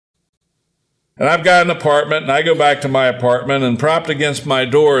And I've got an apartment, and I go back to my apartment, and propped against my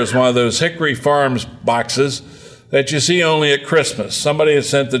door is one of those Hickory Farms boxes that you see only at Christmas. Somebody had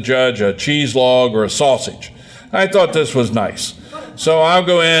sent the judge a cheese log or a sausage. I thought this was nice. So I'll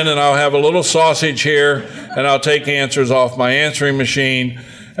go in and I'll have a little sausage here, and I'll take answers off my answering machine.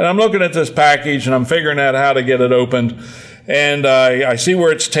 And I'm looking at this package, and I'm figuring out how to get it opened. And I see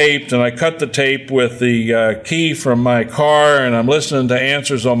where it's taped, and I cut the tape with the key from my car, and I'm listening to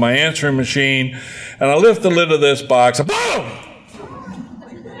answers on my answering machine, and I lift the lid of this box, and boom!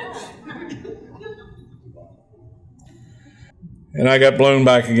 And I got blown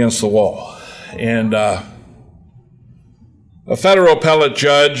back against the wall. And a federal appellate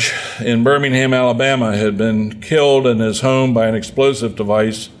judge in Birmingham, Alabama, had been killed in his home by an explosive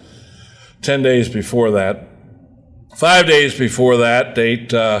device 10 days before that. 5 days before that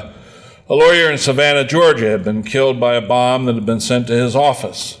date, a lawyer in Savannah, Georgia, had been killed by a bomb that had been sent to his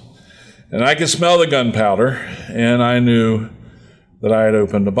office. And I could smell the gunpowder, and I knew that I had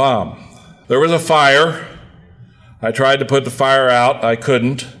opened a bomb. There was a fire. I tried to put the fire out. I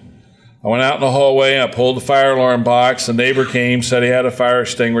couldn't. I went out in the hallway. I pulled the fire alarm box. The neighbor came, said he had a fire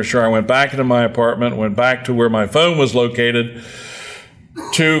extinguisher. I went back into my apartment, went back to where my phone was located,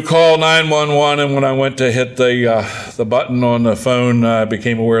 to call 911, and when I went to hit the button on the phone, I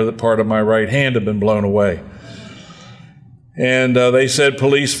became aware that part of my right hand had been blown away. And they said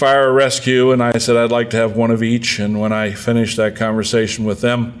police, fire, or rescue, and I said I'd like to have one of each. And when I finished that conversation with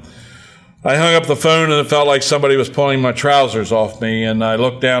them, I hung up the phone, and it felt like somebody was pulling my trousers off me. And I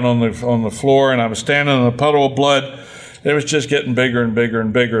looked down on the floor, and I was standing in a puddle of blood. It was just getting bigger and bigger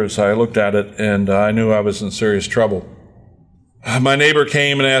and bigger as I looked at it, and I knew I was in serious trouble. My neighbor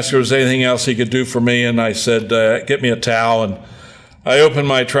came and asked if there was anything else he could do for me, and I said, get me a towel. And I opened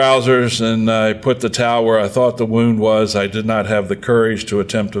my trousers, and I put the towel where I thought the wound was. I did not have the courage to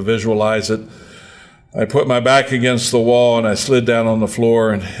attempt to visualize it. I put my back against the wall, and I slid down on the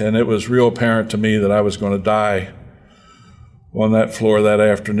floor, and it was real apparent to me that I was going to die on that floor that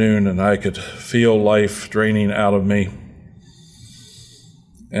afternoon, and I could feel life draining out of me.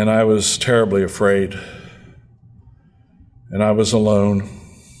 And I was terribly afraid. And I was alone,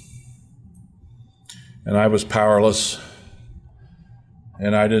 and I was powerless,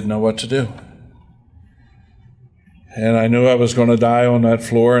 and I didn't know what to do. And I knew I was going to die on that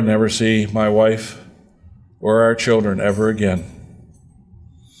floor and never see my wife or our children ever again.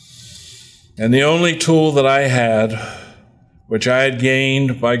 And the only tool that I had, which I had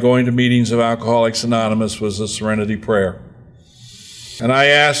gained by going to meetings of Alcoholics Anonymous, was the Serenity Prayer. And I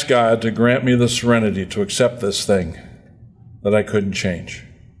asked God to grant me the serenity to accept this thing that I couldn't change,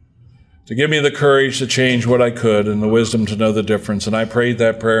 to give me the courage to change what I could and the wisdom to know the difference. And I prayed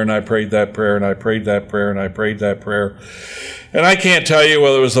that prayer, and I prayed that prayer, and I prayed that prayer, and I prayed that prayer. And I can't tell you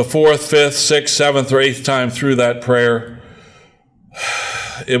whether it was the 4th, 5th, 6th, 7th, or 8th time through that prayer,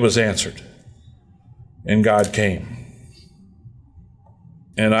 it was answered. And God came.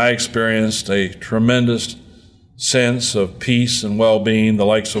 And I experienced a tremendous sense of peace and well-being, the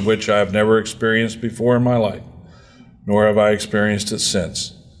likes of which I have never experienced before in my life, nor have I experienced it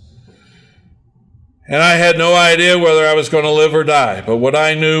since. And I had no idea whether I was going to live or die, but what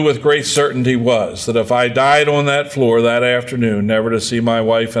I knew with great certainty was that if I died on that floor that afternoon, never to see my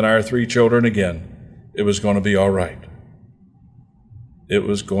wife and our 3 children again, it was going to be all right. It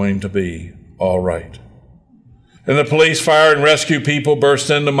was going to be all right. And the police, fire, and rescue people burst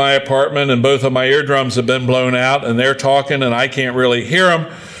into my apartment, and both of my eardrums have been blown out, and they're talking, and I can't really hear them.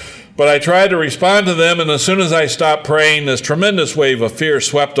 But I tried to respond to them, and as soon as I stopped praying, this tremendous wave of fear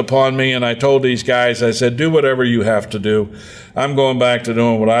swept upon me, and I told these guys, I said, do whatever you have to do. I'm going back to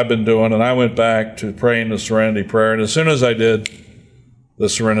doing what I've been doing, and I went back to praying the Serenity Prayer, and as soon as I did, the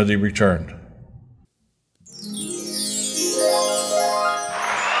serenity returned.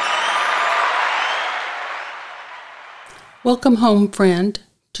 Welcome home, friend,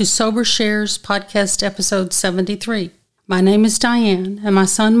 to Sober Shares Podcast Episode 73. My name is Diane, and my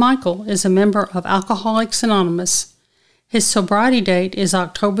son Michael is a member of Alcoholics Anonymous. His sobriety date is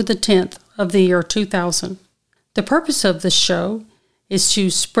October the 10th of the year 2000. The purpose of this show is to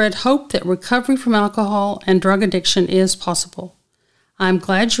spread hope that recovery from alcohol and drug addiction is possible. I'm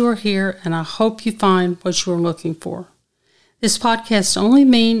glad you are here, and I hope you find what you are looking for. This podcast's only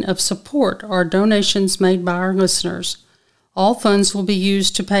means of support are donations made by our listeners. All funds will be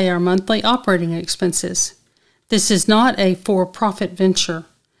used to pay our monthly operating expenses. This is not a for-profit venture.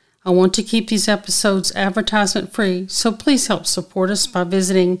 I want to keep these episodes advertisement-free, so please help support us by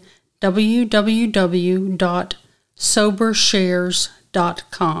visiting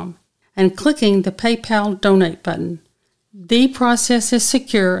www.sobershares.com and clicking the PayPal donate button. The process is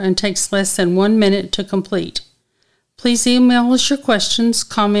secure and takes less than 1 minute to complete. Please email us your questions,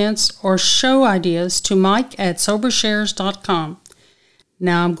 comments, or show ideas to mike@sobershares.com.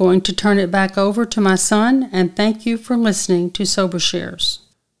 Now I'm going to turn it back over to my son, and thank you for listening to Sober Shares.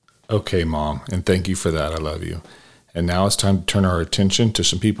 Okay, Mom, and thank you for that. I love you. And now it's time to turn our attention to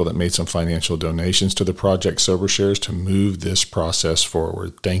some people that made some financial donations to the Project Sober Shares to move this process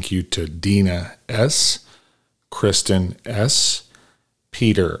forward. Thank you to Dina S., Kristen S.,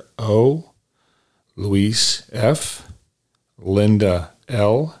 Peter O., Luis F., Linda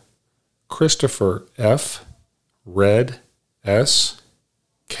L., Christopher F., Red S.,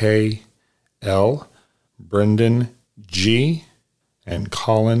 K. L., Brendan G., and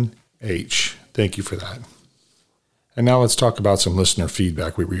Colin H. Thank you for that. And now let's talk about some listener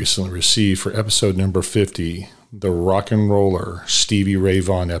feedback we recently received for episode number 50, the Rock and Roller Stevie Ray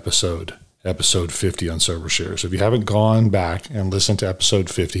Vaughan episode 50 on Sober Shares. If you haven't gone back and listened to episode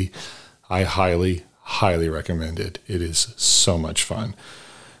 50, I highly recommend it. It is so much fun.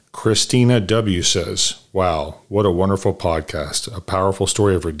 Christina W. says, wow, what a wonderful podcast, a powerful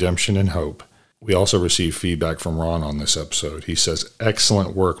story of redemption and hope. We also received feedback from Ron on this episode. He says,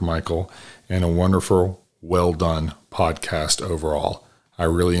 excellent work, Michael, and a wonderful, well done podcast overall. I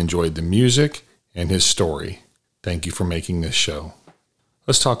really enjoyed the music and his story. Thank you for making this show.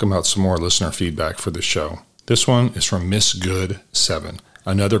 Let's talk about some more listener feedback for the show. This one is from Miss Good 7,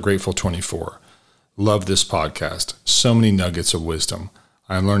 another Grateful 24. Love this podcast. So many nuggets of wisdom.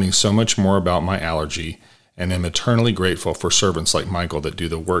 I am learning so much more about my allergy and am eternally grateful for servants like Michael that do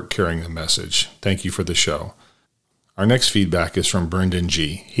the work carrying the message. Thank you for the show. Our next feedback is from Brendan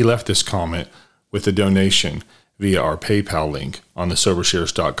G. He left this comment with a donation via our PayPal link on the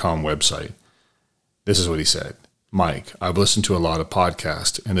SoberShares.com website. This is what he said. Mike, I've listened to a lot of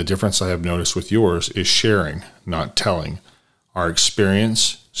podcasts, and the difference I have noticed with yours is sharing, not telling. Our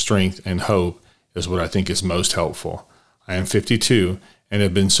experience, strength, and hope is what I think is most helpful. I am 52 and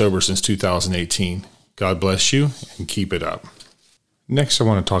have been sober since 2018. God bless you and keep it up. Next, I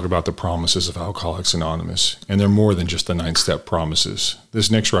want to talk about the promises of Alcoholics Anonymous, and they're more than just the 9-step promises.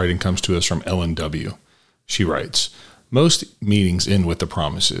 This next writing comes to us from Ellen W. She writes, most meetings end with the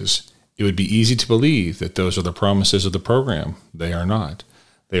promises. It would be easy to believe that those are the promises of the program. They are not.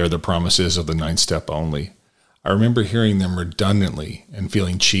 They are the promises of the 9th step only. I remember hearing them redundantly and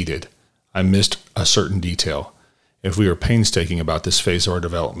feeling cheated. I missed a certain detail. If we are painstaking about this phase of our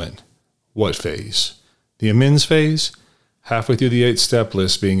development, what phase? The amends phase? Halfway through the 8-step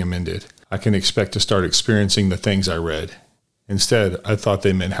list being amended, I can expect to start experiencing the things I read. Instead, I thought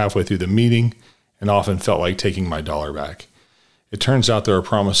they meant halfway through the meeting and often felt like taking my dollar back. It turns out there are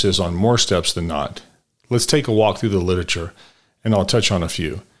promises on more steps than not. Let's take a walk through the literature, and I'll touch on a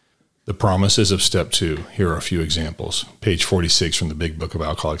few. The promises of Step 2. Here are a few examples. Page 46 from the Big Book of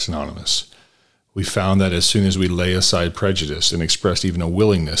Alcoholics Anonymous. We found that as soon as we lay aside prejudice and expressed even a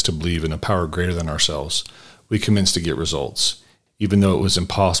willingness to believe in a power greater than ourselves, we commenced to get results, even though it was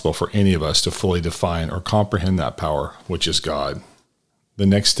impossible for any of us to fully define or comprehend that power, which is God. The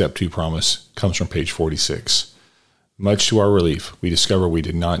next Step 2 promise comes from page 46. Much to our relief, we discover we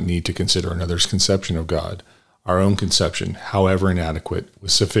did not need to consider another's conception of God. Our own conception, however inadequate,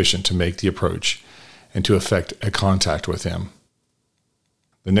 was sufficient to make the approach and to effect a contact with Him.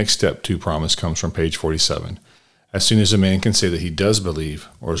 The next Step 2 promise comes from page 47. As soon as a man can say that he does believe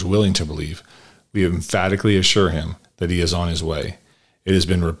or is willing to believe, we emphatically assure him that he is on his way. It has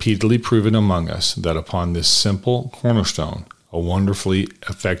been repeatedly proven among us that upon this simple cornerstone, a wonderfully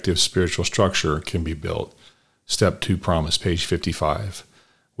effective spiritual structure can be built. Step 2 promise, page 55.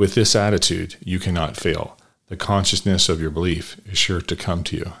 With this attitude, you cannot fail. The consciousness of your belief is sure to come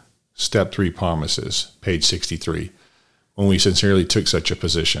to you. Step 3 promises, page 63. When we sincerely took such a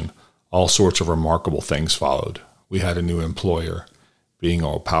position, all sorts of remarkable things followed. We had a new employer. Being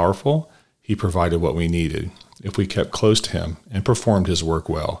all-powerful, He provided what we needed if we kept close to Him and performed His work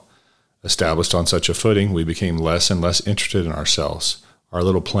well. Established on such a footing, we became less and less interested in ourselves, our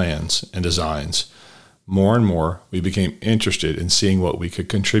little plans and designs. More and more, we became interested in seeing what we could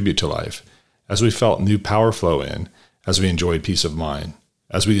contribute to life. As we felt new power flow in, as we enjoyed peace of mind,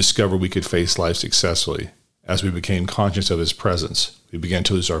 as we discovered we could face life successfully, as we became conscious of His presence, we began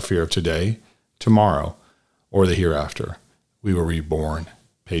to lose our fear of today, tomorrow, or the hereafter. We were reborn.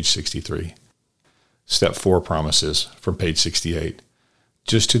 Page 63. Step 4 promises from page 68.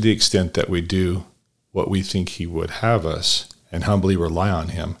 Just to the extent that we do what we think He would have us and humbly rely on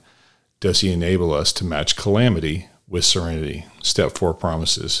Him, does He enable us to match calamity with serenity. Step 4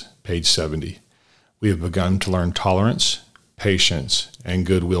 promises, page 70. We have begun to learn tolerance, patience, and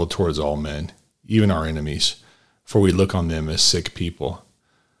goodwill towards all men, even our enemies. for we look on them as sick people.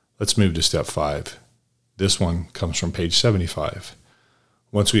 Let's move to step 5. This one comes from page 75.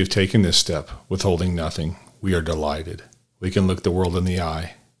 Once we have taken this step, withholding nothing, we are delighted. We can look the world in the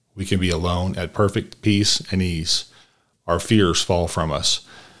eye. We can be alone at perfect peace and ease. Our fears fall from us.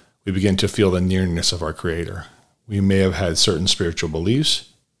 We begin to feel the nearness of our Creator. We may have had certain spiritual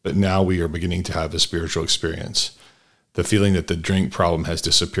beliefs, but now we are beginning to have a spiritual experience. The feeling that the drink problem has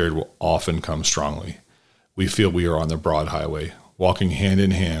disappeared will often come strongly. We feel we are on the broad highway, walking hand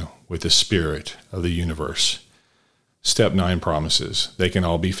in hand with the Spirit of the universe. Step 9 promises. They can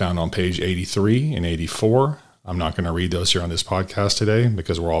all be found on page 83 and 84. I'm not going to read those here on this podcast today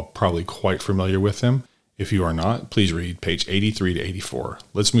because we're all probably quite familiar with them. If you are not, please read page 83 to 84.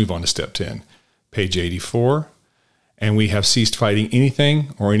 Let's move on to step 10. Page 84. And we have ceased fighting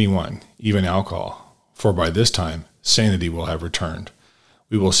anything or anyone, even alcohol. For by this time, sanity will have returned.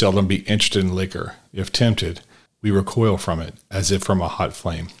 We will seldom be interested in liquor. If tempted, we recoil from it as if from a hot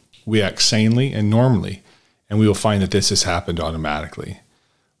flame. We act sanely and normally, and we will find that this has happened automatically.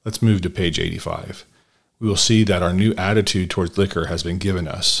 Let's move to page 85. We will see that our new attitude towards liquor has been given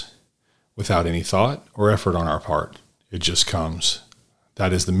us without any thought or effort on our part. It just comes.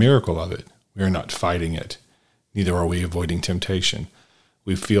 That is the miracle of it. We are not fighting it. Neither are we avoiding temptation.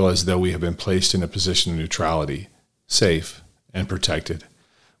 We feel as though we have been placed in a position of neutrality, safe and protected.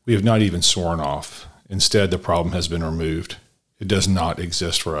 We have not even sworn off. Instead, the problem has been removed. It does not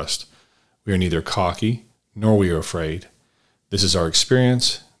exist for us. We are neither cocky nor we are afraid. This is our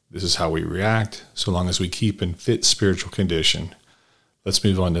experience. This is how we react, so long as we keep in fit spiritual condition. Let's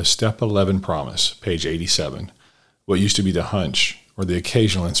move on to step 11 promise, page 87. What used to be the hunch or the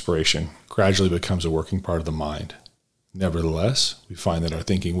occasional inspiration gradually becomes a working part of the mind. Nevertheless, we find that our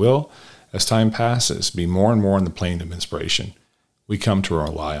thinking will, as time passes, be more and more on the plane of inspiration. We come to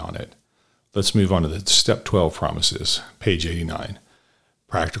rely on it. Let's move on to the step 12 promises, page 89.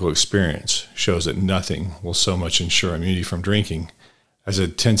 Practical experience shows that nothing will so much ensure immunity from drinking as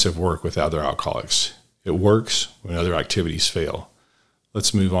intensive work with other alcoholics. It works when other activities fail.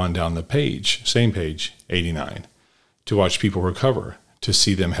 Let's move on down the page, same page, 89. To watch people recover, to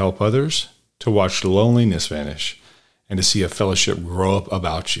see them help others, to watch loneliness vanish, and to see a fellowship grow up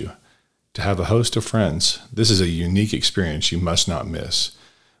about you. To have a host of friends, this is a unique experience you must not miss.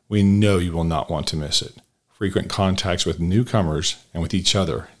 We know you will not want to miss it. Frequent contacts with newcomers and with each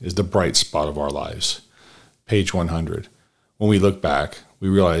other is the bright spot of our lives. Page 100. When we look back, we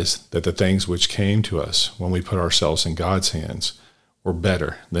realize that the things which came to us when we put ourselves in God's hands were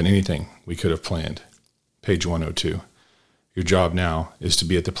better than anything we could have planned. Page 102. Your job now is to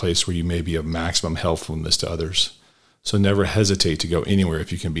be at the place where you may be of maximum helpfulness to others. So never hesitate to go anywhere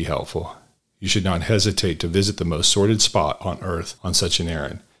if you can be helpful. You should not hesitate to visit the most sordid spot on earth on such an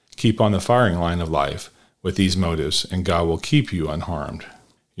errand. Keep on the firing line of life with these motives, and God will keep you unharmed.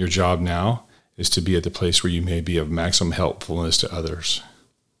 Your job now is to be at the place where you may be of maximum helpfulness to others.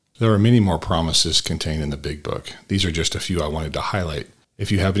 There are many more promises contained in the Big Book. These are just a few I wanted to highlight.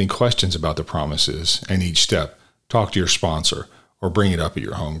 If you have any questions about the promises and each step, talk to your sponsor or bring it up at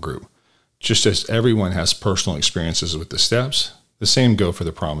your home group. Just as everyone has personal experiences with the steps, the same go for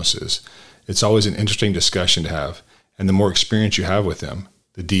the promises. It's always an interesting discussion to have, and the more experience you have with them,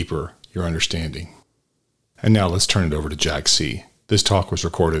 the deeper your understanding. And now let's turn it over to Jack C. This talk was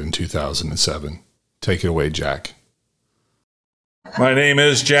recorded in 2007. Take it away, Jack. My name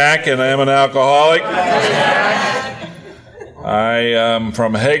is Jack, and I am an alcoholic. I am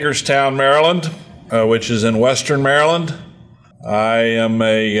from Hagerstown, Maryland, which is in western Maryland. I am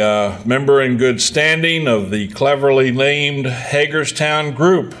a member in good standing of the cleverly named Hagerstown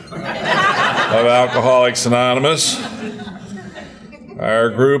group of Alcoholics Anonymous. Our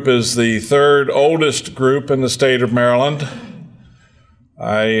group is the third oldest group in the state of Maryland.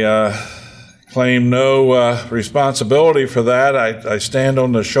 I claim no responsibility for that. I stand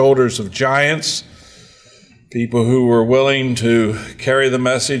on the shoulders of giants, people who were willing to carry the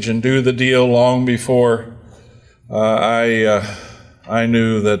message and do the deal long before I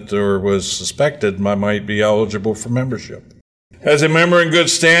knew that or was suspected I might be eligible for membership. As a member in good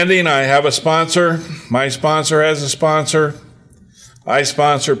standing, I have a sponsor. My sponsor has a sponsor. I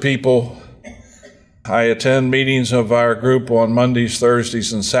sponsor people. I attend meetings of our group on Mondays,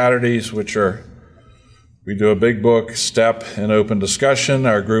 Thursdays, and Saturdays, we do a big book, step, and open discussion.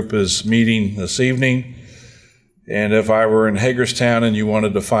 Our group is meeting this evening. And if I were in Hagerstown and you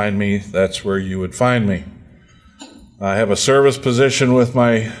wanted to find me, that's where you would find me. I have a service position with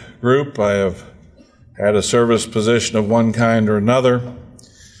my group. I have had a service position of one kind or another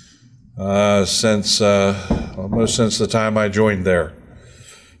since the time I joined there.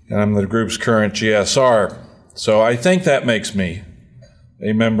 And I'm the group's current GSR. So I think that makes me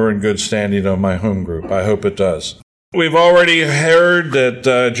a member in good standing of my home group. I hope it does. We've already heard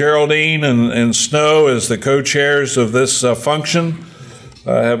that Geraldine and Snow, as the co-chairs of this function,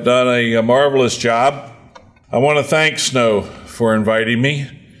 have done a marvelous job. I want to thank Snow for inviting me.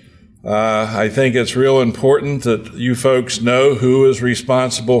 I think it's real important that you folks know who is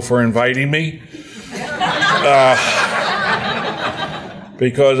responsible for inviting me.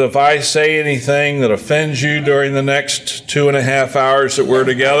 Because if I say anything that offends you during the next 2.5 hours that we're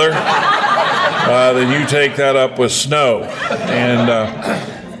together, then you take that up with Snow.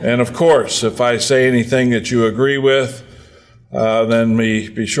 And of course, if I say anything that you agree with, then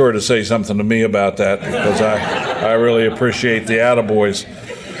be sure to say something to me about that, because I really appreciate the attaboys.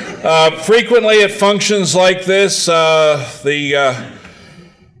 Frequently at functions like this, the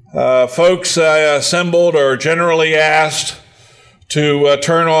folks assembled are generally asked to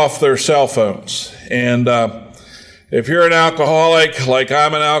turn off their cell phones. And if you're an alcoholic, like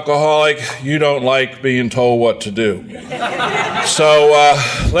I'm an alcoholic, you don't like being told what to do. So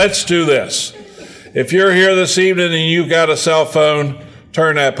let's do this. If you're here this evening and you've got a cell phone,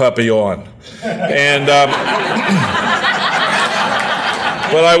 turn that puppy on. And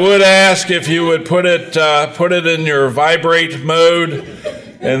but I would ask if you would put it in your vibrate mode,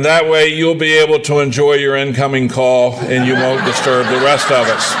 and that way you'll be able to enjoy your incoming call and you won't disturb the rest of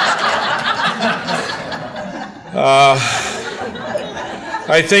us.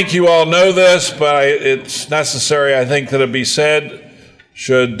 I think you all know this, but it's necessary, I think, that it be said.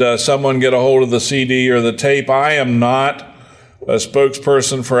 Should someone get a hold of the CD or the tape, I am not a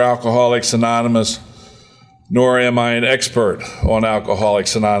spokesperson for Alcoholics Anonymous, nor am I an expert on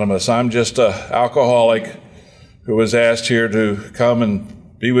Alcoholics Anonymous. I'm just an alcoholic who was asked here to come and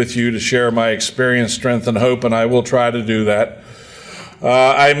be with you to share my experience, strength, and hope, and I will try to do that.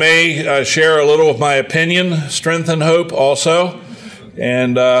 I may share a little of my opinion, strength, and hope also,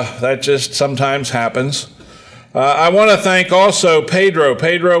 and that just sometimes happens. I want to thank also Pedro.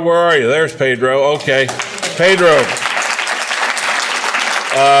 Pedro, where are you? There's Pedro. Okay. Pedro.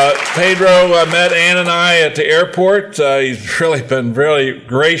 Pedro met Ann and I at the airport. He's really been really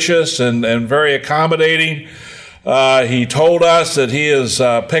gracious and very accommodating. He told us that he has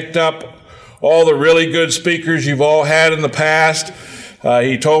picked up all the really good speakers you've all had in the past.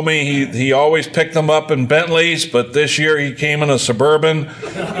 He told me he always picked them up in Bentleys, but this year he came in a Suburban.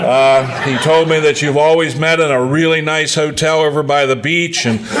 He told me that you've always met in a really nice hotel over by the beach,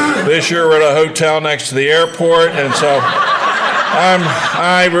 and this year we're at a hotel next to the airport. And so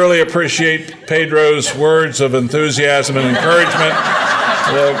I really appreciate Pedro's words of enthusiasm and encouragement.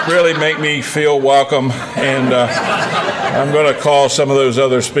 They really make me feel welcome, and I'm going to call some of those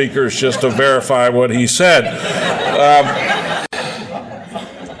other speakers just to verify what he said.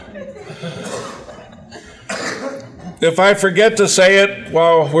 If I forget to say it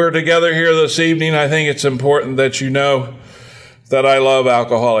while we're together here this evening, I think it's important that you know that I love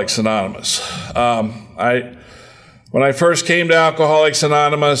Alcoholics Anonymous. When I first came to Alcoholics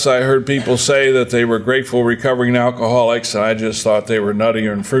Anonymous, I heard people say that they were grateful recovering alcoholics, and I just thought they were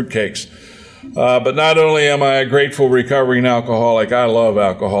nuttier than fruitcakes. But not only am I a grateful recovering alcoholic, I love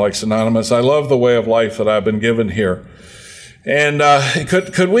Alcoholics Anonymous. I love the way of life that I've been given here. And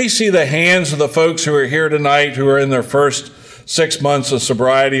could we see the hands of the folks who are here tonight who are in their first 6 months of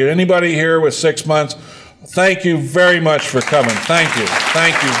sobriety? Anybody here with 6 months? Thank you very much for coming. Thank you.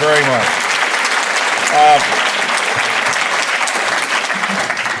 Thank you very much.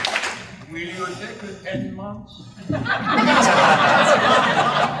 Will you take the 10 months?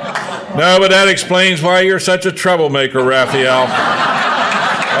 No, but that explains why you're such a troublemaker, Raphael.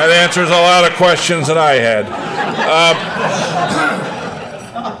 That answers a lot of questions that I had.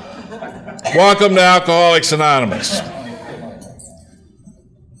 Welcome to Alcoholics Anonymous.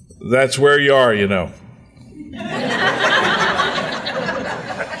 That's where you are, you know.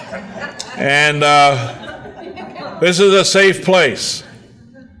 And this is a safe place.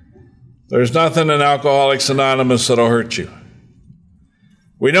 There's nothing in Alcoholics Anonymous that'll hurt you.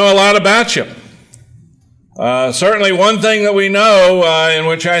 We know a lot about you. Certainly one thing that we know, in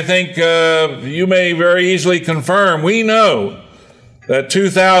which I think you may very easily confirm, we know that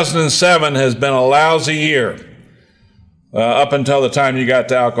 2007 has been a lousy year up until the time you got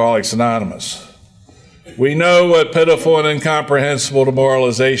to Alcoholics Anonymous. We know what pitiful and incomprehensible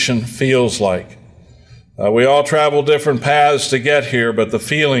demoralization feels like. We all travel different paths to get here, but the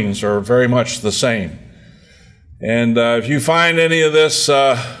feelings are very much the same. And if you find any of this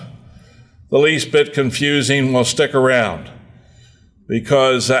the least bit confusing, well, stick around.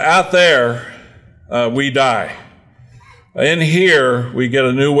 Because out there, we die. In here, we get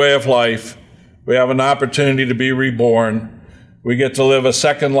a new way of life, We have an opportunity to be reborn. We get to live a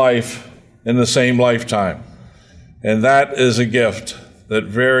second life in the same lifetime. And that is a gift that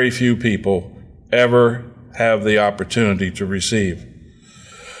very few people ever have the opportunity to receive.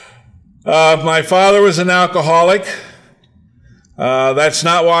 My father was an alcoholic. That's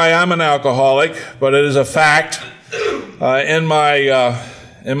not why I'm an alcoholic, but it is a fact in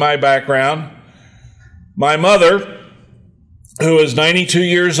my background. My mother, who is 92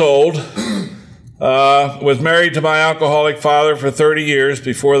 years old, was married to my alcoholic father for 30 years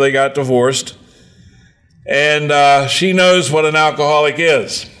before they got divorced. And she knows what an alcoholic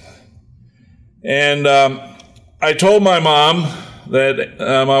is. And I told my mom that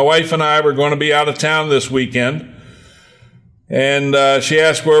my wife and I were going to be out of town this weekend. And she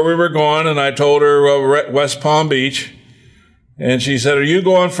asked where we were going, and I told her West Palm Beach. And she said, "Are you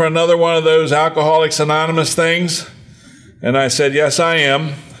going for another one of those Alcoholics Anonymous things?" And I said, "Yes, I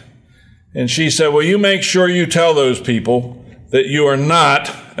am." And she said, "Well, you make sure you tell those people that you are not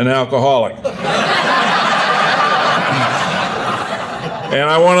an alcoholic." And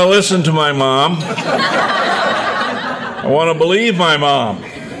I want to listen to my mom. I want to believe my mom.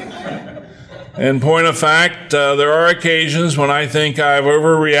 In point of fact, there are occasions when I think I've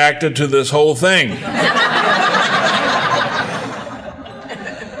overreacted to this whole thing.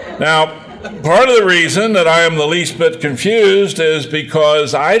 Now, part of the reason that I am the least bit confused is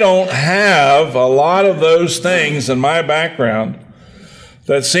because I don't have a lot of those things in my background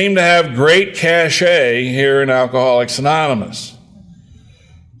that seem to have great cachet here in Alcoholics Anonymous.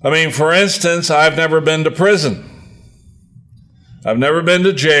 I mean, for instance, I've never been to prison. I've never been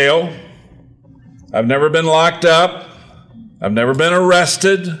to jail. I've never been locked up. I've never been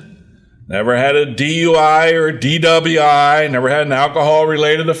arrested. Never had a DUI or DWI. Never had an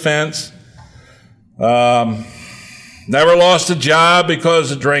alcohol-related offense. Never lost a job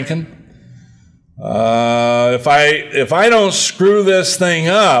because of drinking. If I don't screw this thing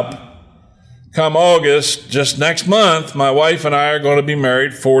up, come August, just next month, my wife and I are going to be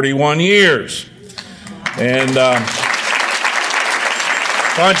married 41 years. And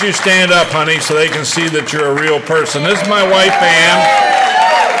why don't you stand up, honey, so they can see that you're a real person. This is my wife, Ann.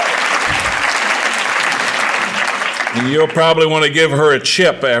 And you'll probably want to give her a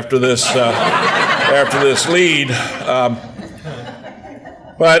chip after this lead.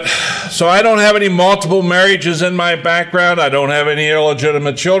 But so I don't have any multiple marriages in my background. I don't have any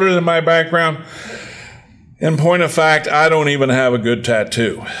illegitimate children in my background. In point of fact, I don't even have a good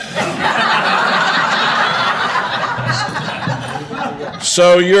tattoo.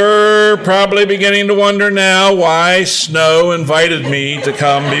 So you're probably beginning to wonder now why Snow invited me to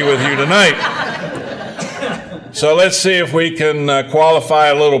come be with you tonight. So let's see if we can qualify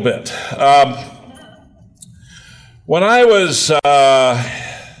a little bit. When I was, let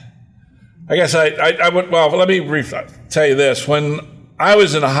me tell you this. When I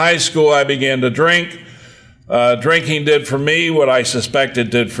was in high school, I began to drink. Drinking did for me what I suspect it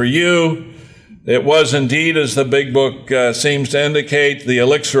did for you. It was indeed, as the big book seems to indicate, the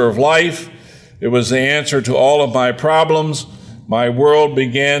elixir of life. It was the answer to all of my problems. My world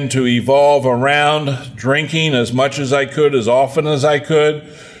began to evolve around drinking as much as I could, as often as I could.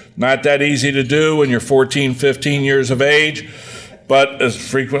 Not that easy to do when you're 14, 15 years of age, but as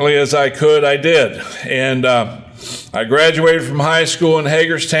frequently as I could, I did. And I graduated from high school in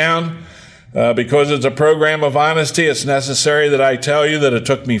Hagerstown. Because it's a program of honesty, it's necessary that I tell you that it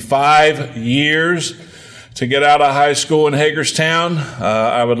took me 5 years to get out of high school in Hagerstown.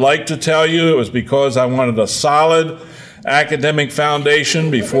 I would like to tell you it was because I wanted a solid academic foundation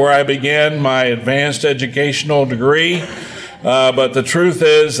before I began my advanced educational degree. But the truth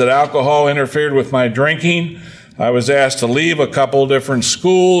is that alcohol interfered with my drinking. I was asked to leave a couple different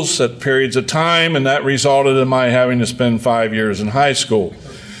schools at periods of time, and that resulted in my having to spend 5 years in high school.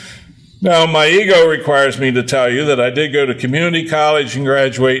 Now, my ego requires me to tell you that I did go to community college and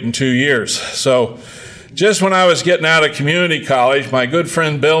graduate in 2 years. So just when I was getting out of community college, my good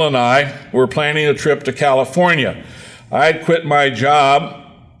friend Bill and I were planning a trip to California. I had quit my job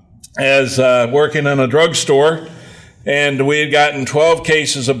as working in a drugstore, and we had gotten 12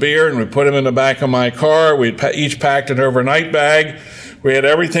 cases of beer, and we put them in the back of my car. We each packed an overnight bag. We had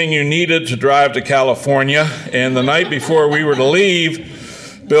everything you needed to drive to California, and the night before we were to leave,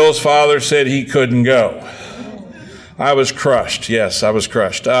 Bill's father said he couldn't go. I was crushed. Yes, I was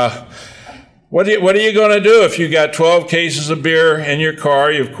crushed. What are you going to do if you got 12 cases of beer in your car,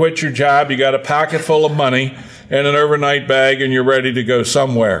 you've quit your job, you got a pocket full of money and an overnight bag, and you're ready to go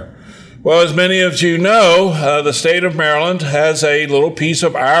somewhere? Well, as many of you know, the state of Maryland has a little piece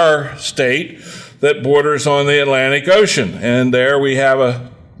of our state that borders on the Atlantic Ocean, and there we have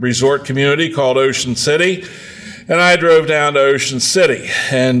a resort community called Ocean City. And I drove down to Ocean City.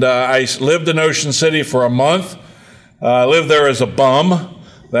 And I lived in Ocean City for a month. I lived there as a bum.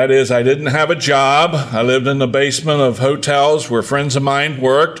 That is, I didn't have a job. I lived in the basement of hotels where friends of mine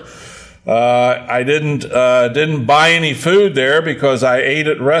worked. I didn't buy any food there because I ate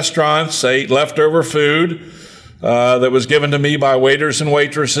at restaurants. I ate leftover food that was given to me by waiters and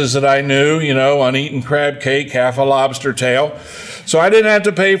waitresses that I knew, uneaten crab cake, half a lobster tail. So I didn't have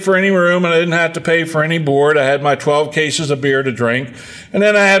to pay for any room, and I didn't have to pay for any board. I had my 12 cases of beer to drink, and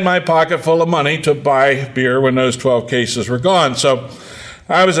then I had my pocket full of money to buy beer when those 12 cases were gone. So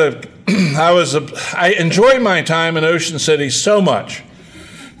I enjoyed my time in Ocean City so much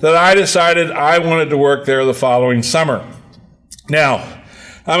that I decided I wanted to work there the following summer. Now,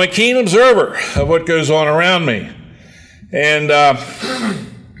 I'm a keen observer of what goes on around me. And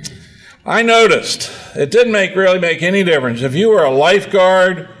I noticed it didn't really make any difference. If you were a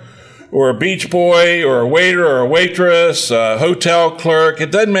lifeguard or a beach boy or a waiter or a waitress, a hotel clerk,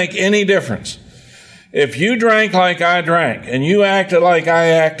 it doesn't make any difference. If you drank like I drank and you acted like I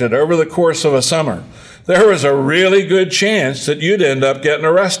acted over the course of a summer, there was a really good chance that you'd end up getting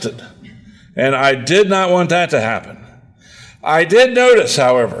arrested. And I did not want that to happen. I did notice,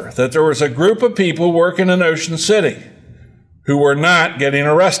 however, that there was a group of people working in Ocean City who were not getting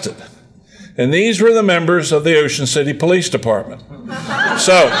arrested. And these were the members of the Ocean City Police Department.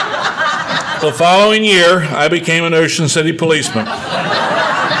 So, the following year, I became an Ocean City policeman.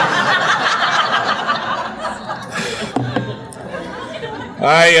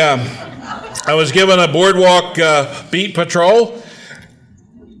 I was given a boardwalk beat patrol.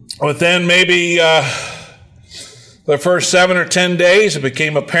 Within maybe the first 7 or 10 days, it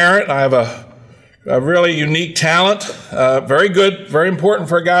became apparent I have a really unique talent, very good, very important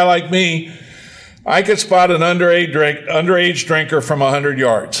for a guy like me. I could spot an underage drinker from 100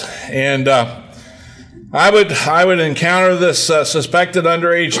 yards. And I would encounter this suspected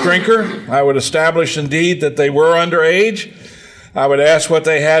underage drinker. I would establish indeed that they were underage. I would ask what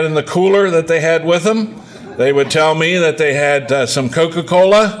they had in the cooler that they had with them. They would tell me that they had some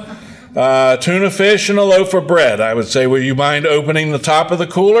Coca-Cola, tuna fish, and a loaf of bread. I would say, will you mind opening the top of the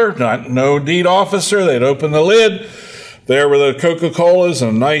cooler? No need, officer. They'd open the lid. There were the Coca-Colas in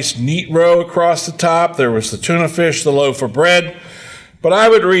a nice, neat row across the top. There was the tuna fish, the loaf of bread. But I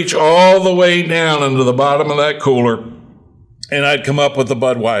would reach all the way down into the bottom of that cooler, and I'd come up with the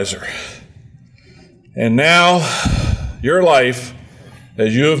Budweiser. And now, your life,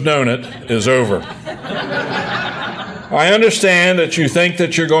 as you have known it, is over. I understand that you think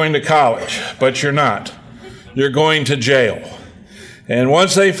that you're going to college, but you're not. You're going to jail. And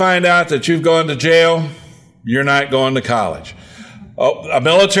once they find out that you've gone to jail, you're not going to college. A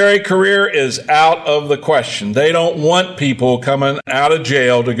military career is out of the question. They don't want people coming out of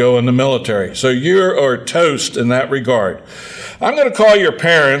jail to go in the military. So you're toast in that regard. I'm going to call your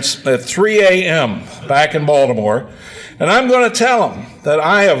parents at 3 a.m. back in Baltimore, and I'm going to tell them that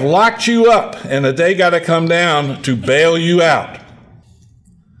I have locked you up and that they got to come down to bail you out.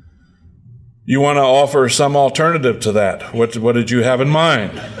 You want to offer some alternative to that? What did you have in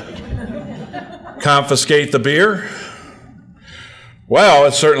mind? Confiscate the beer? Well,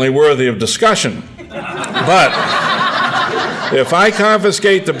 it's certainly worthy of discussion. But if I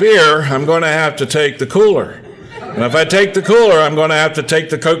confiscate the beer, I'm going to have to take the cooler. And if I take the cooler, I'm going to have to take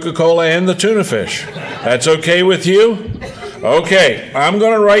the Coca-Cola and the tuna fish. That's okay with you? Okay, I'm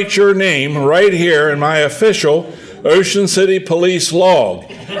going to write your name right here in my official Ocean City Police log.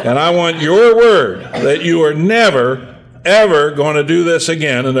 And I want your word that you are never, ever going to do this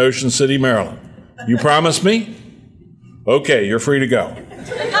again in Ocean City, Maryland. You promise me? Okay, you're free to go.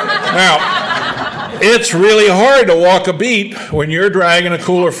 Now, it's really hard to walk a beat when you're dragging a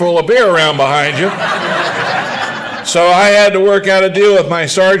cooler full of beer around behind you. So I had to work out a deal with my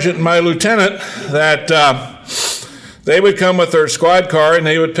sergeant and my lieutenant that they would come with their squad car and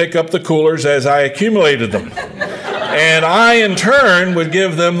they would pick up the coolers as I accumulated them. And I, in turn, would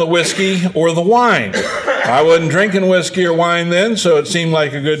give them the whiskey or the wine. I wasn't drinking whiskey or wine then, so it seemed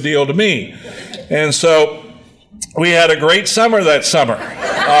like a good deal to me. And so we had a great summer that summer.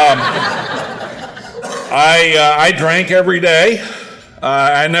 I drank every day.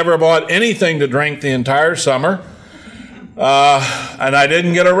 I never bought anything to drink the entire summer. And I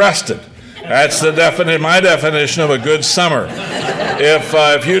didn't get arrested. That's my definition of a good summer.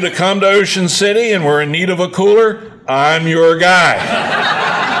 If you'd have come to Ocean City and were in need of a cooler, I'm your guy.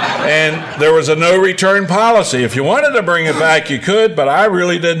 And there was a no return policy. If you wanted to bring it back, you could, but I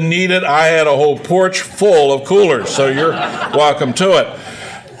really didn't need it. I had a whole porch full of coolers, so you're welcome to it.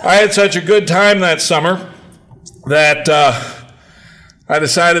 I had such a good time that summer that I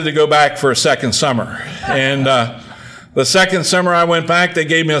decided to go back for a second summer. And the second summer I went back, they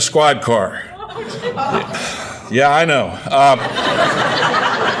gave me a squad car. Yeah, I know.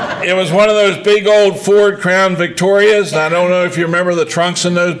 It was one of those big old Ford Crown Victorias. And I don't know if you remember the trunks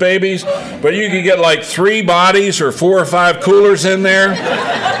in those babies, but you could get like 3 bodies or 4 or 5 coolers in there.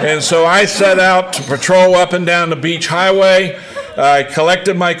 And so I set out to patrol up and down the beach highway. I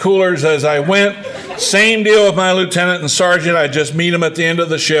collected my coolers as I went. Same deal with my lieutenant and sergeant. I'd just meet them at the end of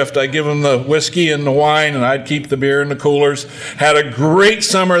the shift. I'd give them the whiskey and the wine, and I'd keep the beer in the coolers. Had a great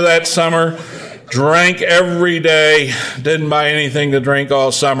summer that summer. Drank every day. Didn't buy anything to drink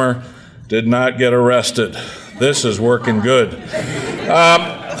all summer. Did not get arrested. This is working good.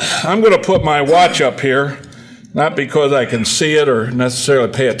 I'm going to put my watch up here, not because I can see it or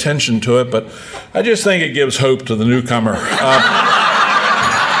necessarily pay attention to it, but I just think it gives hope to the newcomer.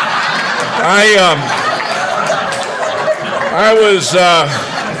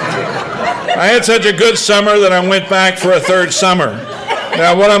 I had such a good summer that I went back for a third summer.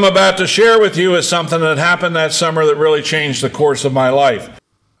 Now, what I'm about to share with you is something that happened that summer that really changed the course of my life.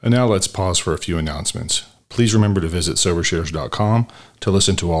 And now let's pause for a few announcements. Please remember to visit SoberShares.com to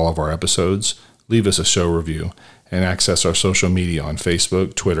listen to all of our episodes, leave us a show review, and access our social media on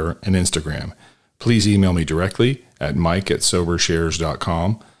Facebook, Twitter, and Instagram. Please email me directly at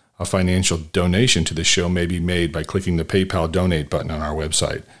mike@SoberShares.com. A financial donation to the show may be made by clicking the PayPal donate button on our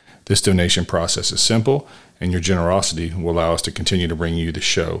website. This donation process is simple, and your generosity will allow us to continue to bring you the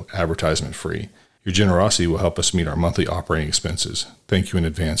show advertisement-free. Your generosity will help us meet our monthly operating expenses. Thank you in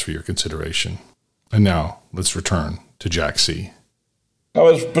advance for your consideration. And now, let's return to Jack C. I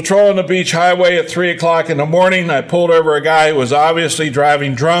was patrolling the beach highway at 3 o'clock in the morning. I pulled over a guy who was obviously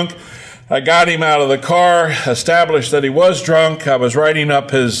driving drunk. I got him out of the car, established that he was drunk. I was writing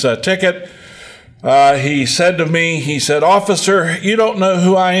up his ticket. He said to me, "Officer, you don't know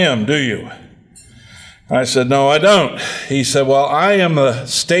who I am, do you?" I said, "No, I don't." He said, "Well, I am the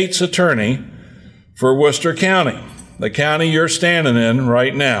state's attorney for Worcester County, the county you're standing in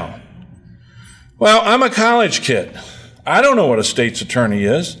right now." Well, I'm a college kid. I don't know what a state's attorney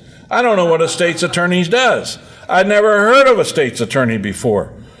is. I don't know what a state's attorney does. I'd never heard of a state's attorney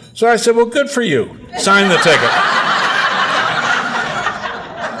before. So I said, "Well, good for you. Sign the ticket."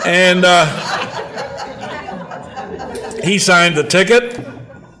 And he signed the ticket.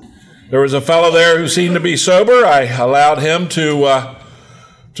 There was a fellow there who seemed to be sober. I allowed him to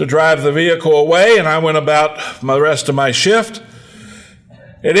drive the vehicle away, and I went about the rest of my shift.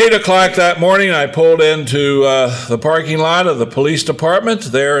 At 8 o'clock that morning, I pulled into the parking lot of the police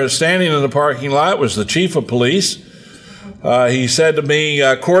department. There, standing in the parking lot, was the chief of police. He said to me,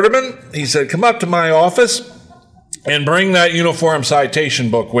 "Quarterman," he said, "come up to my office and bring that uniform citation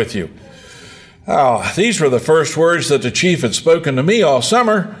book with you." Oh, these were the first words that the chief had spoken to me all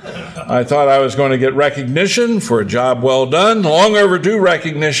summer. I thought I was going to get recognition for a job well done, long overdue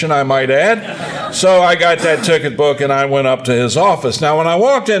recognition, I might add. So I got that ticket book and I went up to his office. Now, when I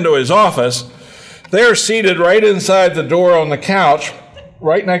walked into his office, there seated right inside the door on the couch,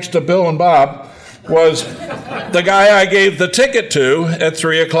 right next to Bill and Bob, was the guy I gave the ticket to at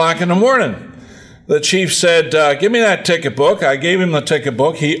 3 o'clock in the morning. The chief said, "Give me that ticket book." I gave him the ticket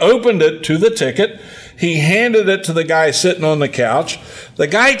book. He opened it to the ticket. He handed it to the guy sitting on the couch. The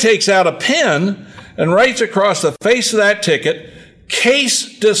guy takes out a pen and writes across the face of that ticket, "Case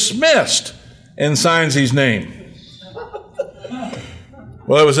dismissed," and signs his name.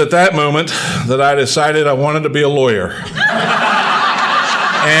 Well, it was at that moment that I decided I wanted to be a lawyer.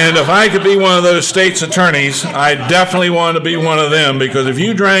 And if I could be one of those state's attorneys, I definitely wanted to be one of them, because if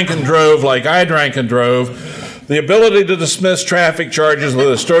you drank and drove like I drank and drove, the ability to dismiss traffic charges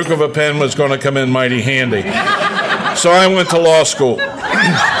with a stroke of a pen was going to come in mighty handy. So I went to law school.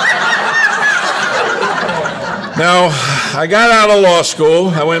 Now, I got out of law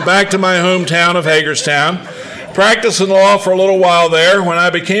school. I went back to my hometown of Hagerstown, practicing law for a little while there, when I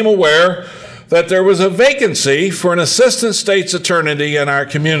became aware that there was a vacancy for an assistant state's attorney in our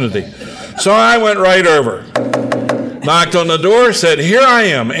community. So I went right over, knocked on the door, said, "Here I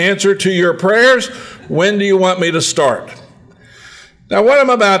am, answer to your prayers. When do you want me to start?" Now, what I'm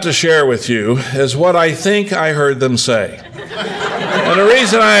about to share with you is what I think I heard them say. And the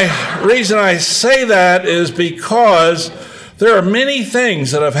reason I say that is because there are many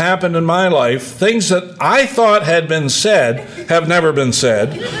things that have happened in my life, things that I thought had been said have never been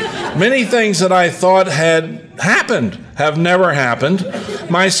said. Many things that I thought had happened have never happened.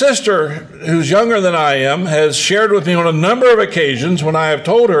 My sister, who's younger than I am, has shared with me on a number of occasions when I have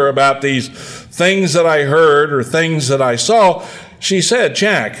told her about these things that I heard or things that I saw. She said,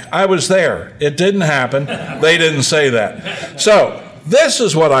 "Jack, I was there. It didn't happen. They didn't say that." So this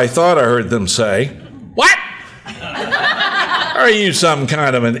is what I thought I heard them say. What? Are you some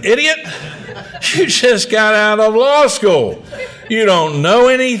kind of an idiot? You just got out of law school. You don't know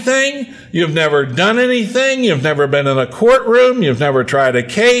anything. You've never done anything. You've never been in a courtroom. You've never tried a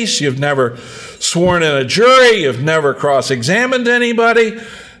case. You've never sworn in a jury. You've never cross-examined anybody.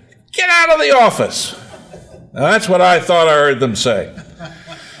 Get out of the office. Now, that's what I thought I heard them say.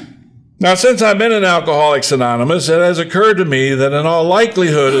 Now, since I've been in Alcoholics Anonymous, it has occurred to me that in all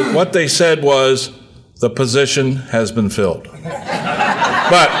likelihood, what they said was, the position has been filled.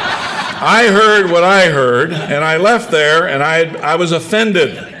 But I heard what I heard, and I left there, and I was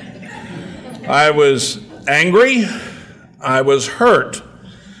offended. I was angry. I was hurt.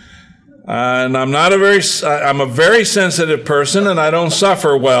 And I'm a very sensitive person, and I don't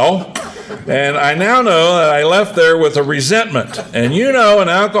suffer well. And I now know that I left there with a resentment. And you know, an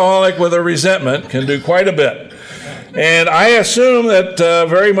alcoholic with a resentment can do quite a bit. And I assume that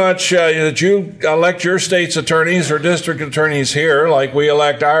very much that you elect your state's attorneys or district attorneys here like we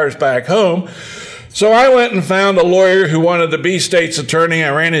elect ours back home. So I went and found a lawyer who wanted to be state's attorney.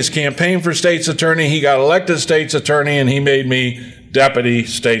 I ran his campaign for state's attorney. He got elected state's attorney, and he made me deputy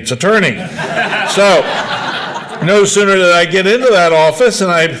state's attorney. So no sooner did I get into that office, and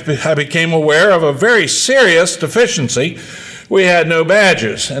I became aware of a very serious deficiency. We had no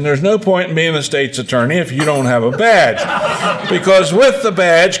badges, and there's no point in being a state's attorney if you don't have a badge, because with the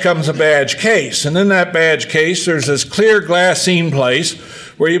badge comes a badge case, and in that badge case there's this clear glassine place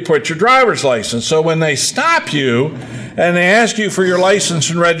where you put your driver's license. So when they stop you and they ask you for your license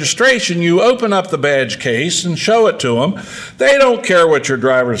and registration, you open up the badge case and show it to them. They don't care what your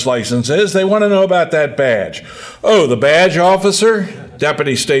driver's license is. They want to know about that badge. Oh, the badge officer,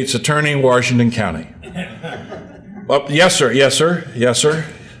 Deputy State's Attorney, Washington County. Oh, yes, sir. Yes, sir. Yes, sir.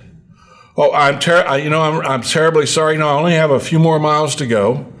 Oh, I'm terribly sorry. No, I only have a few more miles to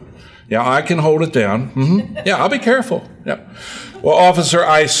go. Yeah, I can hold it down. Mm-hmm. Yeah, I'll be careful. Yeah. Well, officer,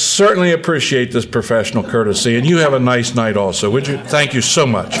 I certainly appreciate this professional courtesy, and you have a nice night also, would you? Thank you so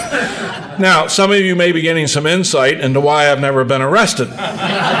much. Now, some of you may be getting some insight into why I've never been arrested,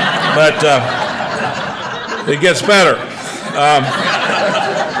 but it gets better.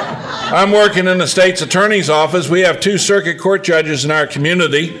 I'm working in the state's attorney's office. We have 2 circuit court judges in our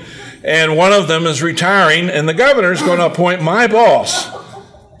community, and one of them is retiring, and the governor's going to appoint my boss,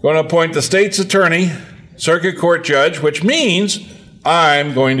 going to appoint the state's attorney, circuit court judge, which means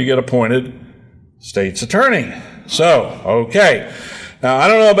I'm going to get appointed state's attorney. So, okay. Now, I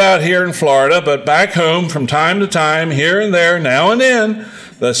don't know about here in Florida, but back home from time to time, here and there, now and then,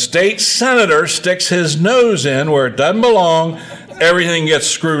 the state senator sticks his nose in where it doesn't belong. Everything gets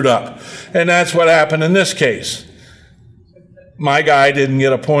screwed up. And that's what happened in this case. My guy didn't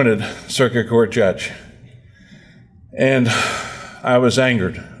get appointed circuit court judge. And I was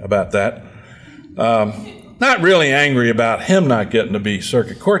angered about that. Not really angry about him not getting to be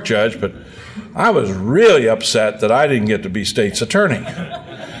circuit court judge, but I was really upset that I didn't get to be state's attorney.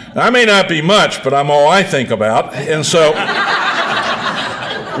 Now, I may not be much, but I'm all I think about. And so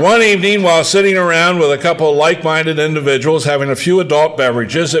one evening, while sitting around with a couple of like-minded individuals having a few adult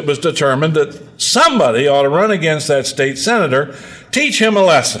beverages, it was determined that somebody ought to run against that state senator, teach him a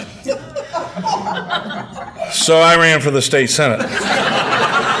lesson. So I ran for the state senate.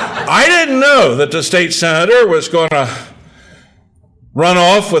 I didn't know that the state senator was going to run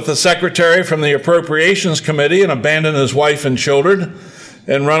off with the secretary from the Appropriations Committee and abandon his wife and children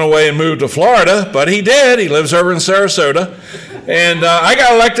and run away and move to Florida, but he did. He lives over in Sarasota, and I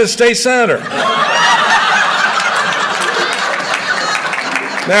got elected state senator.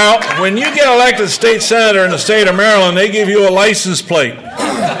 Now, when you get elected state senator in the state of Maryland, they give you a license plate,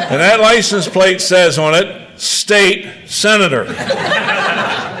 and that license plate says on it, state senator.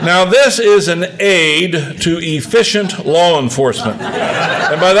 Now, this is an aid to efficient law enforcement.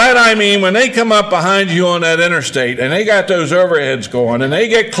 And by that I mean when they come up behind you on that interstate and they got those overheads going and they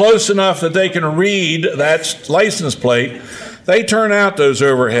get close enough that they can read that license plate, they turn out those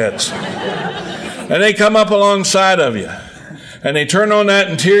overheads. And they come up alongside of you. And they turn on that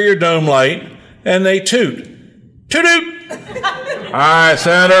interior dome light and they toot. Toot-toot! Hi,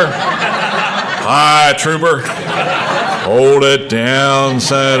 Senator. Hi, Trooper. Hold it down,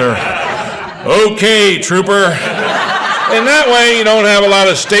 Senator. Okay, Trooper. And that way you don't have a lot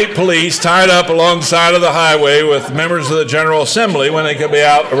of state police tied up alongside of the highway with members of the General Assembly when they could be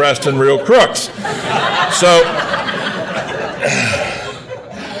out arresting real crooks. So,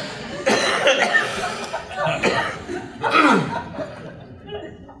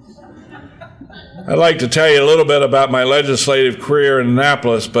 I'd like to tell you a little bit about my legislative career in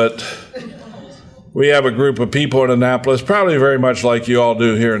Annapolis, but we have a group of people in Annapolis, probably very much like you all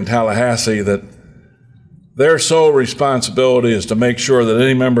do here in Tallahassee, that their sole responsibility is to make sure that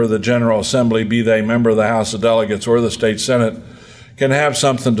any member of the General Assembly, be they member of the House of Delegates or the state Senate, can have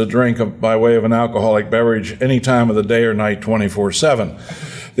something to drink by way of an alcoholic beverage any time of the day or night, 24/7.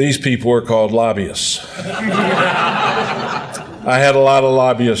 These people are called lobbyists. I had a lot of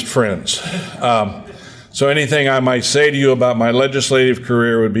lobbyist friends. So anything I might say to you about my legislative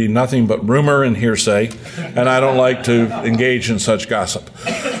career would be nothing but rumor and hearsay, and I don't like to engage in such gossip.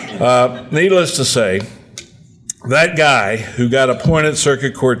 Needless to say, that guy who got appointed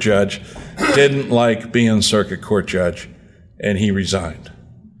circuit court judge didn't like being circuit court judge, and he resigned.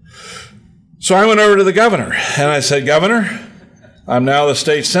 So I went over to the governor, and I said, Governor, I'm now the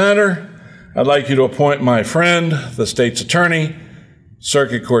state senator. I'd like you to appoint my friend, the state's attorney,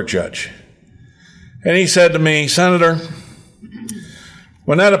 circuit court judge. And he said to me, Senator,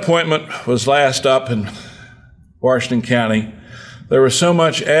 when that appointment was last up in Washington County, there was so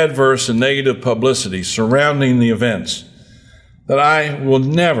much adverse and negative publicity surrounding the events that I will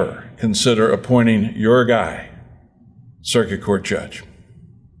never consider appointing your guy circuit court judge.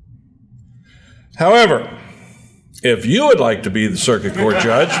 However, if you would like to be the circuit court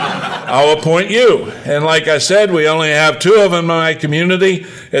judge, I'll appoint you. And like I said, we only have 2 of them in my community.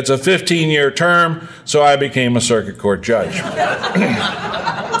 It's a 15-year term, so I became a circuit court judge.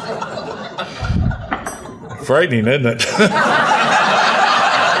 Frightening, isn't it?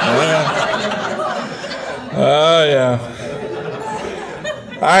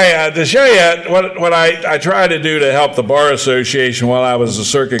 To show you what I tried to do to help the Bar Association while I was a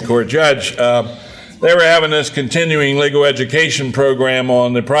circuit court judge, they were having this continuing legal education program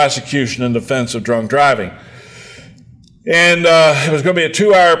on the prosecution and defense of drunk driving. And it was going to be a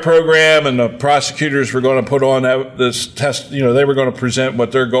 2-hour program, and the prosecutors were going to put on this test. They were going to present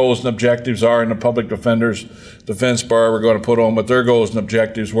what their goals and objectives are, and the public defenders defense bar were going to put on what their goals and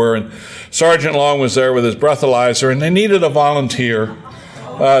objectives were. And Sergeant Long was there with his breathalyzer, and they needed a volunteer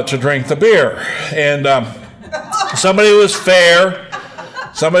to drink the beer. And somebody was fair,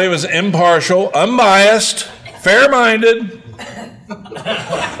 somebody was impartial, unbiased, fair-minded.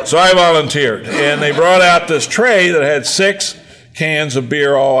 So I volunteered, and they brought out this tray that had 6 cans of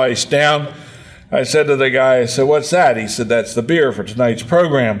beer all iced down. I said to the guy, I said, what's that? He said, that's the beer for tonight's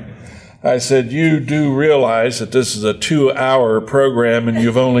program. I said, you do realize that this is a 2-hour program and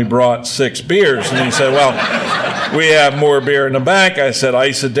you've only brought 6 beers. And he said, well, we have more beer in the back. I said,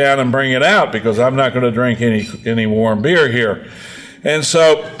 ice it down and bring it out because I'm not going to drink any warm beer here. And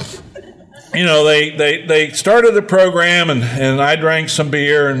so, they started the program, and I drank some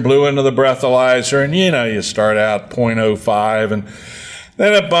beer and blew into the breathalyzer, and you start out 0.05, and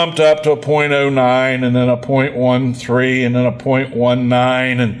then it bumped up to a 0.09, and then a 0.13, and then a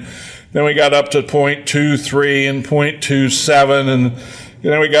 0.19, and then we got up to 0.23 and 0.27, and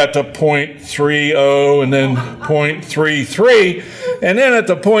then we got to 0.30 and then 0.33. And then at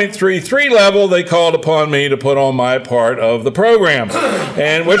the 0.33 level, they called upon me to put on my part of the program,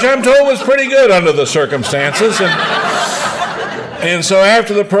 and which I'm told was pretty good under the circumstances. And so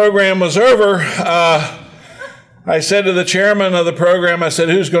after the program was over, I said to the chairman of the program, I said,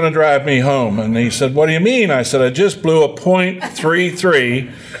 who's going to drive me home? And he said, what do you mean? I said, I just blew a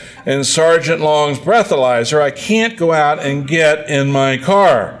 0.33 in Sergeant Long's breathalyzer. I can't go out and get in my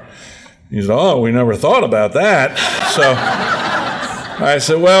car. He said, oh, we never thought about that. So I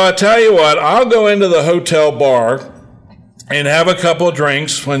said, well, I tell you what, I'll go into the hotel bar and have a couple of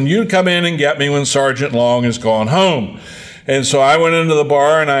drinks when you come in and get me when Sergeant Long has gone home. And so I went into the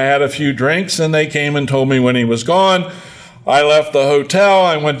bar and I had a few drinks, and they came and told me when he was gone. I left the hotel.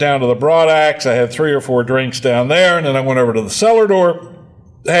 I went down to the Broad Axe. I had 3 or 4 drinks down there, and then I went over to the cellar door.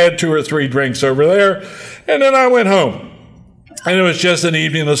 I had 2 or 3 drinks over there, and then I went home. And it was just an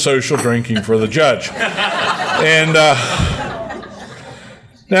evening of social drinking for the judge. And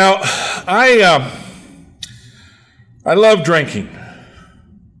now, I love drinking.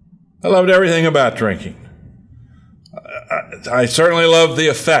 I loved everything about drinking. I certainly love the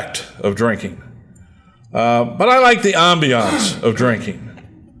effect of drinking. But I like the ambiance of drinking.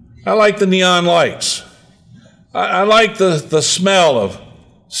 I like the neon lights. I like the smell of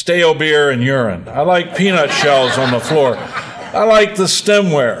stale beer and urine. I like peanut shells on the floor. I like the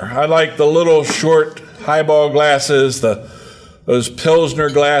stemware. I like the little short highball glasses, those Pilsner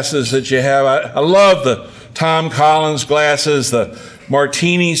glasses that you have. I love the Tom Collins glasses, the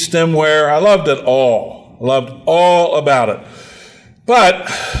martini stemware. I loved it all. Loved all about it. But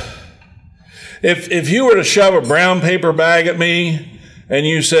if you were to shove a brown paper bag at me and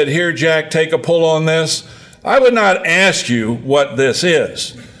you said, here, Jack, take a pull on this, I would not ask you what this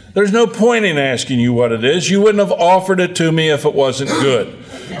is. There's no point in asking you what it is. You wouldn't have offered it to me if it wasn't good.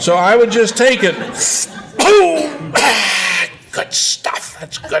 So I would just take it. Good stuff.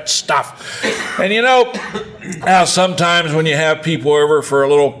 That's good stuff. And you know, now sometimes when you have people over for a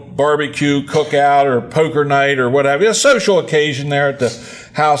little barbecue cookout or poker night or whatever, a social occasion there at the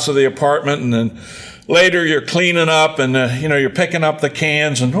house or the apartment, and then later you're cleaning up and, you're picking up the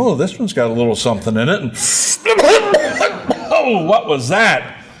cans and, oh, this one's got a little something in it. And oh, what was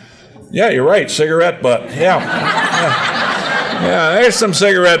that? Yeah, you're right, cigarette butt. Yeah, there's some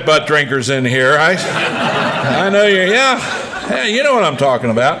cigarette butt drinkers in here. I know you're, yeah, you know what I'm talking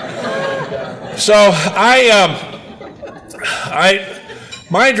about. So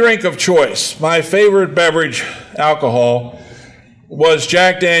my drink of choice, my favorite beverage alcohol, was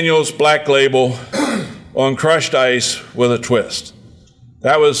Jack Daniel's Black Label on crushed ice with a twist.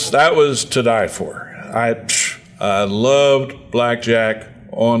 That was to die for. I loved blackjack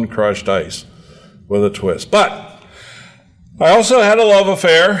on crushed ice with a twist. But I also had a love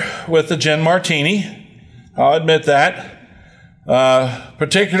affair with the gin martini. I'll admit that.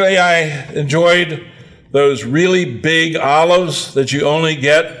 Particularly, I enjoyed those really big olives that you only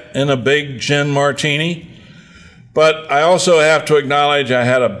get in a big gin martini. But I also have to acknowledge I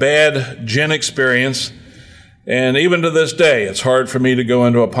had a bad gin experience. And even to this day, it's hard for me to go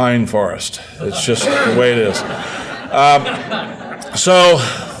into a pine forest. It's just the way it is. So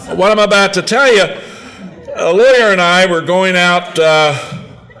what I'm about to tell you, a lawyer and I were going out,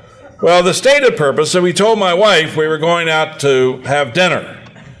 the stated purpose, so we told my wife we were going out to have dinner.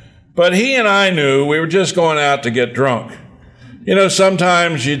 But he and I knew we were just going out to get drunk. You know,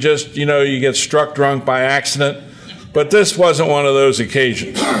 sometimes you just, you get struck drunk by accident. But this wasn't one of those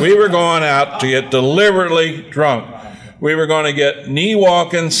occasions. We were going out to get deliberately drunk. We were going to get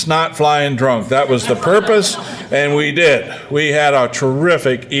knee-walking, snot-flying drunk. That was the purpose, and we did. We had a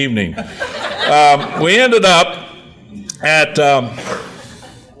terrific evening. We ended up at a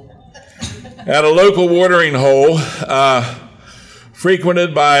local watering hole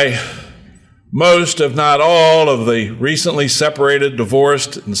frequented by most, if not all, of the recently separated,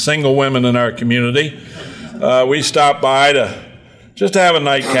 divorced, and single women in our community. We stopped by to just have a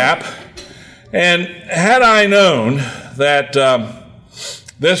nightcap. And had I known that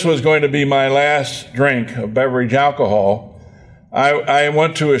this was going to be my last drink of beverage alcohol, I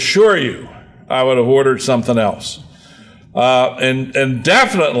want to assure you I would have ordered something else. And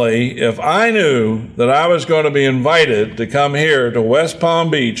definitely, if I knew that I was going to be invited to come here to West Palm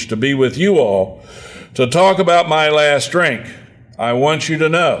Beach to be with you all to talk about my last drink, I want you to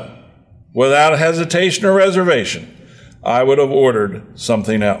know, without hesitation or reservation, I would have ordered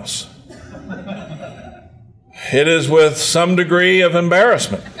something else. It is with some degree of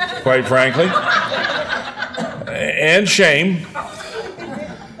embarrassment, quite frankly, and shame,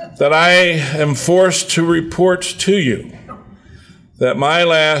 that I am forced to report to you that my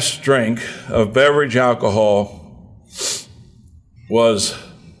last drink of beverage alcohol was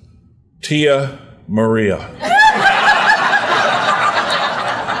Tia Maria.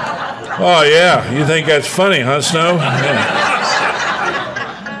 Oh, yeah. You think that's funny, huh, Snow? Yeah.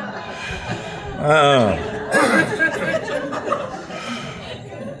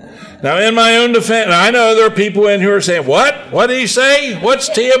 Now, in my own defense, and I know there are people in here who are saying, what? What did he say? What's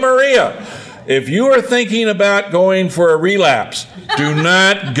Tia Maria? If you are thinking about going for a relapse, do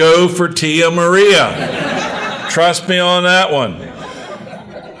not go for Tia Maria. Trust me on that one.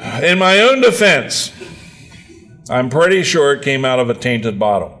 In my own defense, I'm pretty sure it came out of a tainted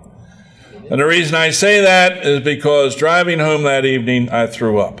bottle. And the reason I say that is because driving home that evening, I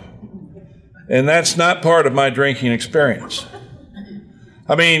threw up. And that's not part of my drinking experience.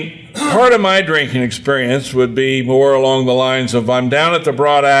 I mean, part of my drinking experience would be more along the lines of I'm down at the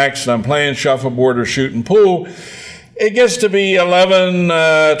Broad Axe and I'm playing shuffleboard or shooting pool. It gets to be 11,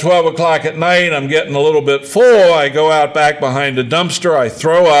 12 o'clock at night. I'm getting a little bit full. I go out back behind a dumpster. I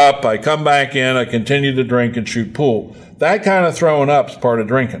throw up. I come back in. I continue to drink and shoot pool. That kind of throwing up is part of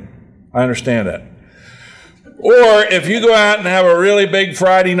drinking. I understand that. Or if you go out and have a really big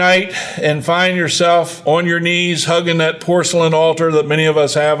Friday night and find yourself on your knees hugging that porcelain altar that many of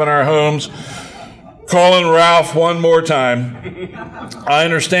us have in our homes, calling Ralph one more time, I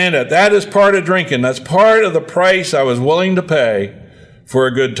understand that. That is part of drinking. That's part of the price I was willing to pay for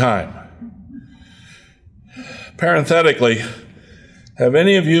a good time. Parenthetically, have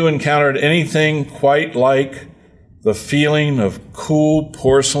any of you encountered anything quite like the feeling of cool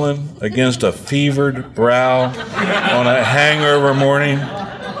porcelain against a fevered brow on a hangover morning?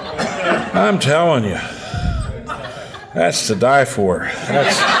 I'm telling you, that's to die for.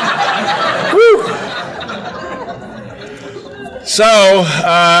 That's, whew. So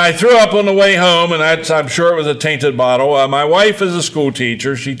I threw up on the way home, and I'm sure it was a tainted bottle. My wife is a school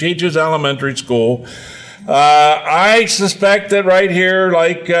teacher. She teaches elementary school. I suspect that right here,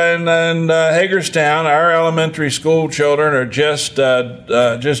 like in Hagerstown, our elementary school children are just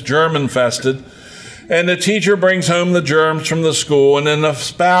germ-infested. And the teacher brings home the germs from the school, and then the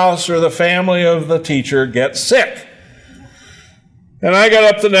spouse or the family of the teacher gets sick. And I got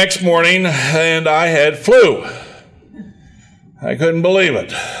up the next morning, and I had flu. I couldn't believe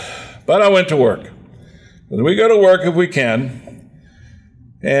it. But I went to work. We go to work if we can.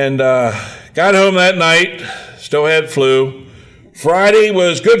 And got home that night, still had flu. Friday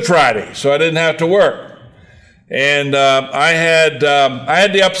was Good Friday, so I didn't have to work. And I had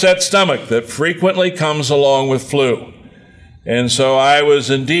the upset stomach that frequently comes along with flu. And so I was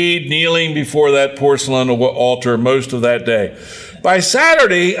indeed kneeling before that porcelain altar most of that day. By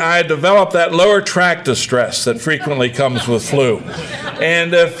Saturday, I developed that lower tract distress that frequently comes with flu.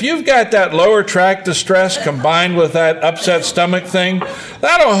 And if you've got that lower tract distress combined with that upset stomach thing,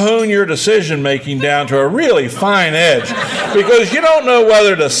 that'll hone your decision-making down to a really fine edge, because you don't know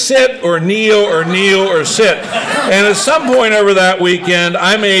whether to sit or kneel or sit. And at some point over that weekend,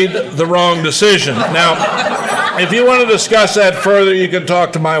 I made the wrong decision. Now, if you want to discuss that further, you can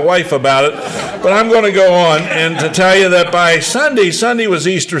talk to my wife about it. But I'm going to go on and to tell you that by Sunday was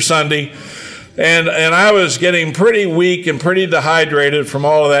Easter Sunday, and I was getting pretty weak and pretty dehydrated from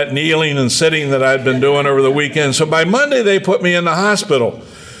all of that kneeling and sitting that I'd been doing over the weekend. So by Monday, they put me in the hospital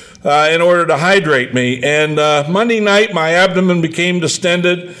in order to hydrate me. And Monday night, my abdomen became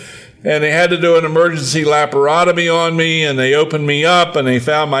distended, and they had to do an emergency laparotomy on me, and they opened me up, and they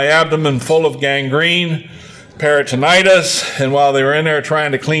found my abdomen full of gangrene, peritonitis, and while they were in there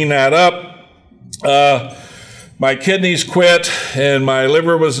trying to clean that up, my kidneys quit, and my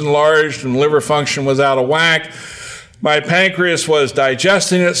liver was enlarged, and liver function was out of whack. My pancreas was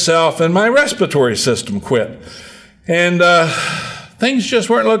digesting itself, and my respiratory system quit. And things just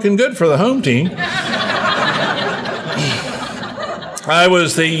weren't looking good for the home team. I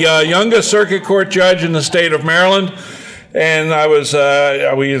was the youngest circuit court judge in the state of Maryland. And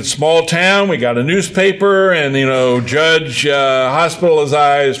we had a small town, we got a newspaper, and, judge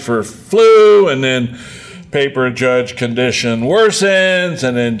hospitalized for flu, and then paper judge condition worsens,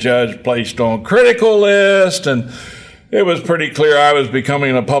 and then judge placed on critical list, and it was pretty clear I was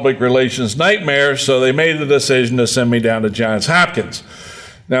becoming a public relations nightmare, so they made the decision to send me down to Johns Hopkins.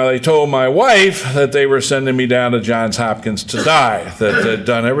 Now, they told my wife that they were sending me down to Johns Hopkins to die, that they'd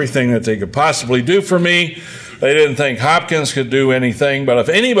done everything that they could possibly do for me. They didn't think Hopkins could do anything, but if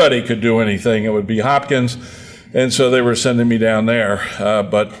anybody could do anything, it would be Hopkins. And so they were sending me down there,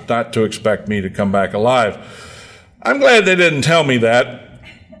 but not to expect me to come back alive. I'm glad they didn't tell me that,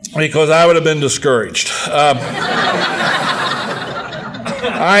 because I would have been discouraged.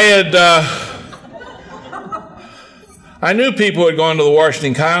 I knew people who had gone to the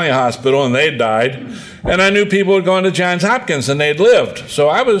Washington County Hospital and they'd died, and I knew people who had gone to Johns Hopkins and they'd lived. So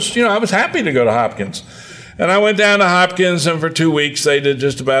I was happy to go to Hopkins. And I went down to Hopkins, and for 2 weeks they did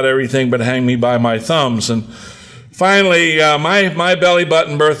just about everything but hang me by my thumbs. And finally, my belly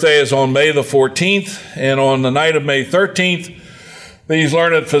button birthday is on May the 14th, and on the night of May 13th, these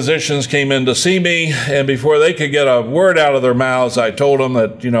learned physicians came in to see me, and before they could get a word out of their mouths, I told them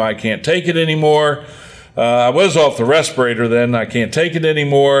that, I can't take it anymore. I was off the respirator then. I can't take it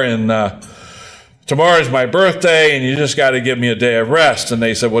anymore, and tomorrow's my birthday, and you just got to give me a day of rest. And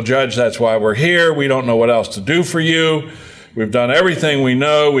they said, well, Judge, that's why we're here. We don't know what else to do for you. We've done everything we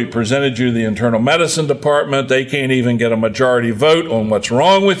know. We presented you to the internal medicine department. They can't even get a majority vote on what's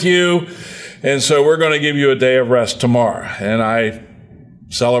wrong with you. And so we're going to give you a day of rest tomorrow. And I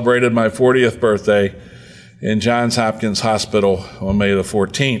celebrated my 40th birthday in Johns Hopkins Hospital on May the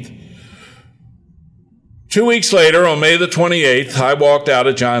 14th. 2 weeks later, on May the 28th, I walked out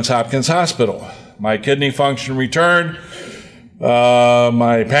of Johns Hopkins Hospital. My kidney function returned.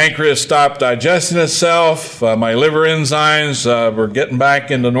 My pancreas stopped digesting itself. My liver enzymes were getting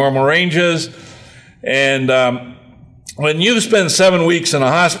back into normal ranges. And when you spend 7 weeks in a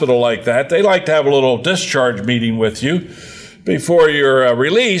hospital like that, they like to have a little discharge meeting with you before you're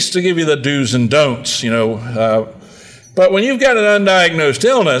released to give you the do's and don'ts, But when you've got an undiagnosed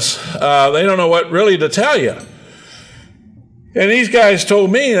illness, they don't know what really to tell you. And these guys told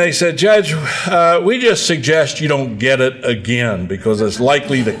me, they said, Judge, we just suggest you don't get it again because it's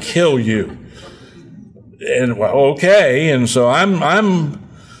likely to kill you. And well, okay. And so I'm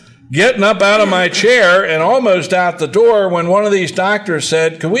getting up out of my chair and almost out the door when one of these doctors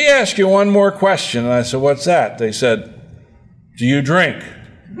said, could we ask you one more question? And I said, what's that? They said, do you drink?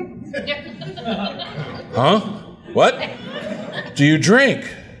 Huh? What? do you drink?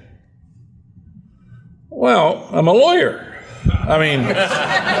 Well, I'm a lawyer.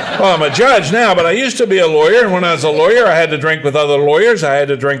 I'm a judge now, but I used to be a lawyer, and when I was a lawyer, I had to drink with other lawyers, I had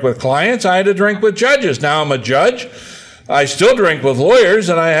to drink with clients, I had to drink with judges. Now I'm a judge. I still drink with lawyers,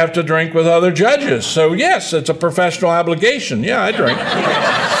 and I have to drink with other judges. So yes, it's a professional obligation. Yeah, I drink.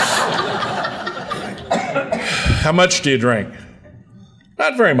 How much do you drink?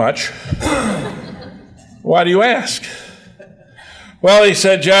 Not very much. Why do you ask? Well, he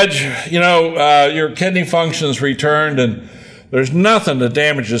said, Judge, your kidney function's returned, and there's nothing that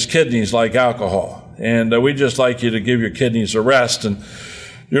damages kidneys like alcohol. And we'd just like you to give your kidneys a rest. And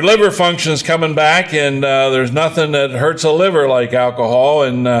your liver function's coming back, and there's nothing that hurts a liver like alcohol.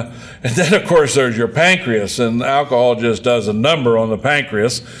 And then, of course, there's your pancreas, and alcohol just does a number on the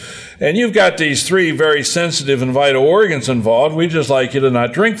pancreas. And you've got these 3 very sensitive and vital organs involved. We'd just like you to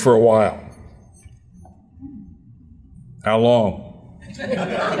not drink for a while. How long?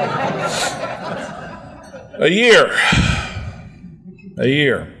 A year.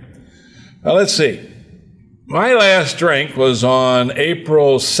 Now, let's see. My last drink was on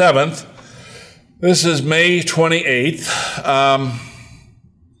April 7th. This is May 28th.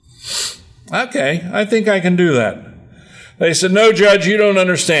 Okay, I think I can do that. They said, no, Judge, you don't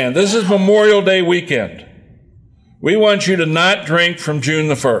understand. This is Memorial Day weekend. We want you to not drink from June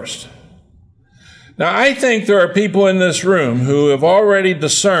the 1st. Now, I think there are people in this room who have already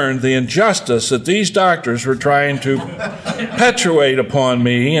discerned the injustice that these doctors were trying to perpetuate upon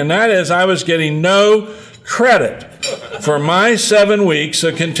me, and that is I was getting no credit for my 7 weeks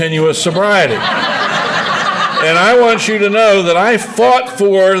of continuous sobriety. And I want you to know that I fought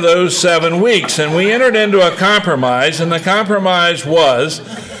for those 7 weeks, and we entered into a compromise, and the compromise was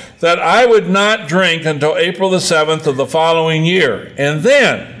that I would not drink until April the 7th of the following year. And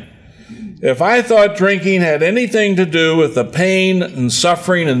then, if I thought drinking had anything to do with the pain and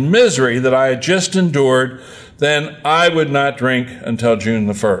suffering and misery that I had just endured, then I would not drink until June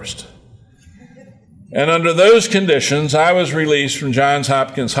the 1st. And under those conditions, I was released from Johns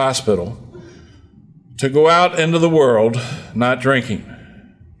Hopkins Hospital to go out into the world not drinking.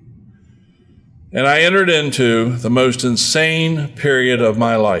 And I entered into the most insane period of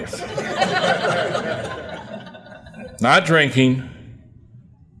my life. Not drinking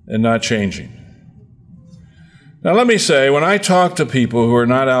and not changing. Now let me say, when I talk to people who are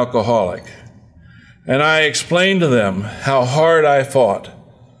not alcoholic, and I explain to them how hard I fought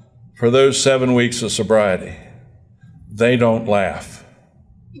for those 7 weeks of sobriety, they don't laugh.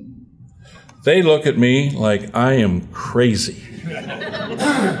 They look at me like I am crazy.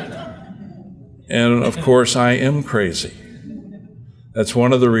 And of course, I am crazy. That's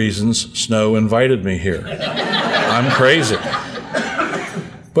one of the reasons Snow invited me here. I'm crazy.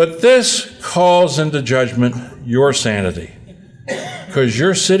 But this calls into judgment your sanity, because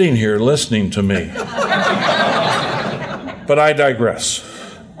you're sitting here listening to me. But I digress.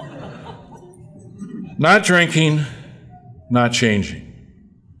 Not drinking, not changing.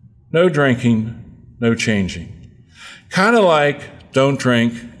 No drinking, no changing. Kind of like don't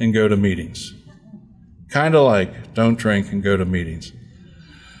drink and go to meetings. Kind of like don't drink and go to meetings.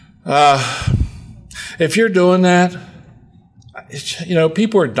 If you're doing that,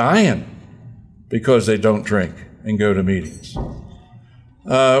 people are dying because they don't drink and go to meetings.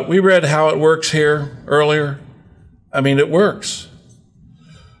 We read how it works here earlier. It works.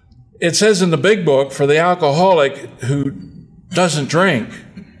 It says in the big book, for the alcoholic who doesn't drink,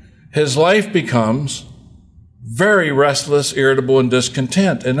 his life becomes very restless, irritable, and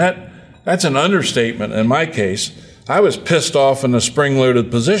discontent. And that's an understatement in my case. I was pissed off in a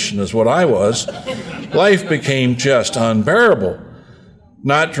spring-loaded position is what I was. Life became just unbearable.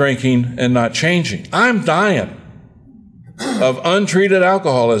 Not drinking and not changing. I'm dying of untreated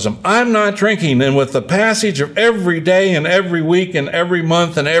alcoholism. I'm not drinking. And with the passage of every day and every week and every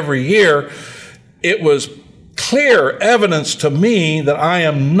month and every year, it was clear evidence to me that I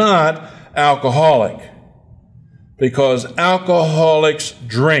am not alcoholic. Because alcoholics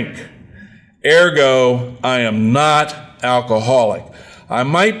drink. Ergo, I am not alcoholic. I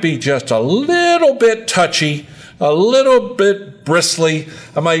might be just a little bit touchy, a little bit bristly.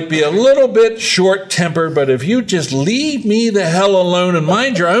 I might be a little bit short-tempered, but if you just leave me the hell alone and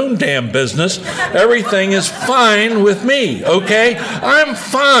mind your own damn business, everything is fine with me, okay? I'm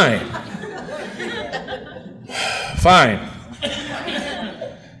fine. Fine.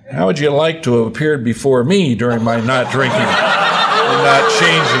 How would you like to have appeared before me during my not drinking and not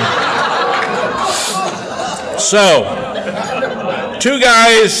changing? So, 2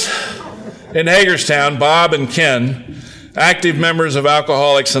 guys in Hagerstown, Bob and Ken, active members of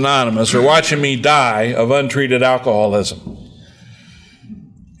Alcoholics Anonymous, are watching me die of untreated alcoholism.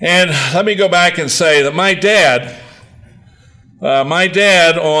 And let me go back and say that my dad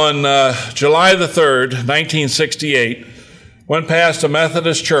on July the 3rd, 1968, went past a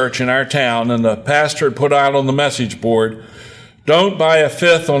Methodist church in our town, and the pastor had put out on the message board, "Don't buy a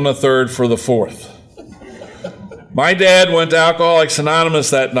fifth on the third for the fourth." My dad went to Alcoholics Anonymous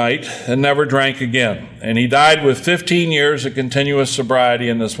that night and never drank again. And he died with 15 years of continuous sobriety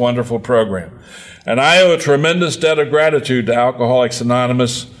in this wonderful program. And I owe a tremendous debt of gratitude to Alcoholics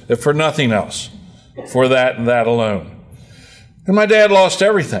Anonymous, if for nothing else, for that and that alone. And my dad lost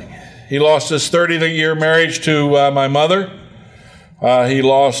everything. He lost his 30-year marriage to my mother. He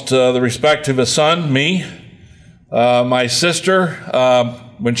lost the respect of his son, me. My sister,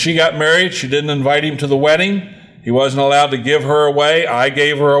 when she got married, she didn't invite him to the wedding. He wasn't allowed to give her away. I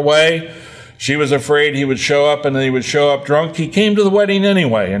gave her away. She was afraid he would show up, and then he would show up drunk. He came to the wedding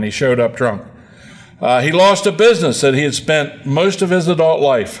anyway, and he showed up drunk. He lost a business that he had spent most of his adult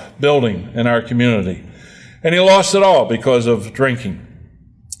life building in our community. And he lost it all because of drinking.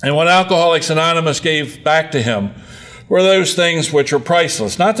 And what Alcoholics Anonymous gave back to him were those things which are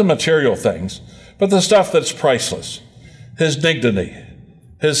priceless, not the material things, but the stuff that's priceless. His dignity,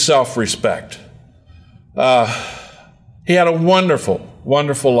 his self-respect. He had a wonderful,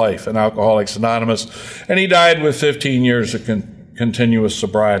 wonderful life in Alcoholics Anonymous, and he died with 15 years of continuous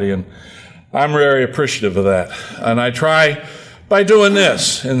sobriety, and I'm very appreciative of that. And I try, by doing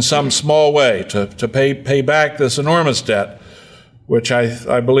this in some small way, to pay back this enormous debt, which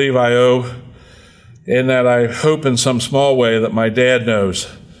I believe I owe, in that I hope in some small way that my dad knows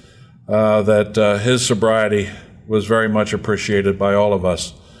that his sobriety was very much appreciated by all of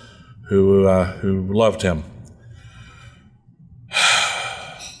us who loved him.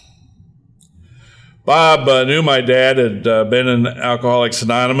 Bob knew my dad had been in Alcoholics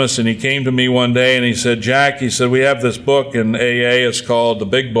Anonymous, and he came to me one day and he said, "Jack," he said, "we have this book in AA. It's called The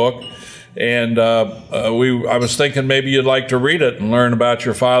Big Book, and I was thinking maybe you'd like to read it and learn about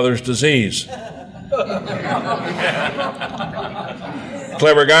your father's disease."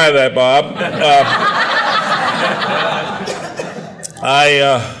 Clever guy, that Bob.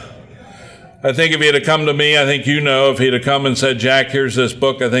 I think if he'd have come to me, I think if he'd have come and said, "Jack, here's this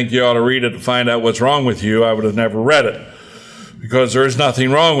book, I think you ought to read it to find out what's wrong with you," I would have never read it, because there is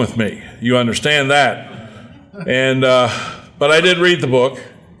nothing wrong with me. You understand that. And but I did read the book.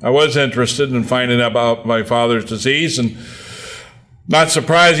 I was interested in finding out about my father's disease, and not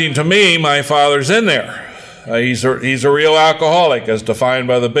surprising to me, my father's in there. He's a real alcoholic, as defined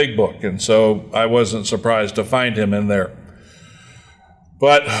by the Big Book, and so I wasn't surprised to find him in there.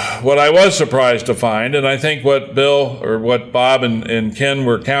 But what I was surprised to find, and I think what Bill or what Bob and Ken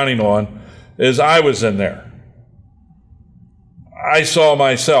were counting on, is I was in there. I saw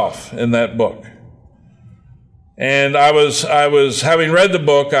myself in that book. And I was having read the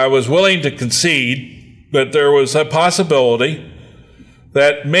book, I was willing to concede that there was a possibility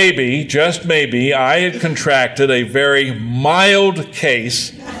that maybe, just maybe, I had contracted a very mild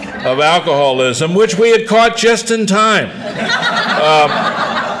case of alcoholism, which we had caught just in time.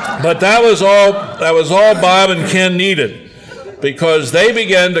 But that was all Bob and Ken needed, because they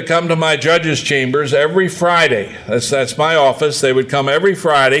began to come to my judge's chambers every Friday. That's my office. They would come every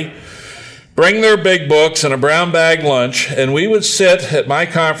Friday, bring their big books and a brown bag lunch, and we would sit at my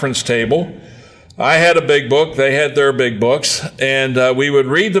conference table. I had a big book, they had their big books, and we would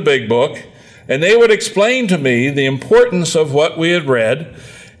read the big book, and they would explain to me the importance of what we had read,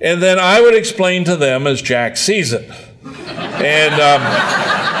 and then I would explain to them as Jack sees it. And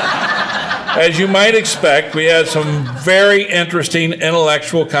as you might expect, we had some very interesting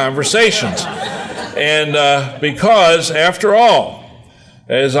intellectual conversations. And because, after all,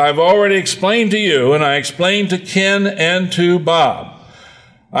 as I've already explained to you, and I explained to Ken and to Bob,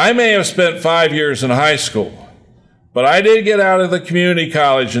 I may have spent 5 years in high school, but I did get out of the community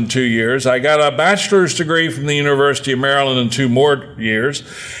college in 2 years. I got a bachelor's degree from the University of Maryland in 2 more years,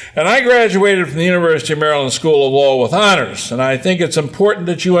 and I graduated from the University of Maryland School of Law with honors, and I think it's important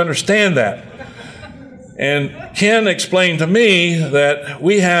that you understand that. And Ken explained to me that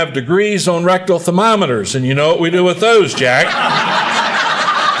we have degrees on rectal thermometers, and you know what we do with those, Jack?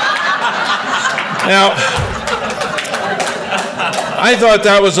 Now, I thought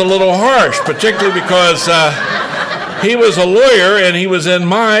that was a little harsh, particularly because he was a lawyer and he was in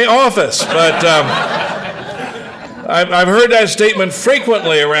my office. But I've heard that statement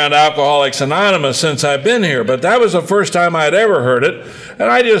frequently around Alcoholics Anonymous since I've been here, but that was the first time I'd ever heard it,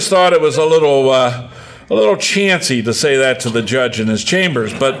 and I just thought it was a little chancy to say that to the judge in his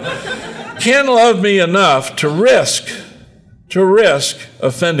chambers. But Ken loved me enough to risk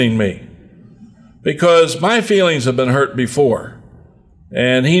offending me, because my feelings have been hurt before.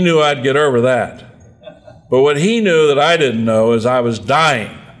 And he knew I'd get over that. But what he knew that I didn't know is I was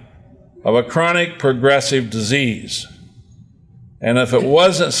dying of a chronic progressive disease. And if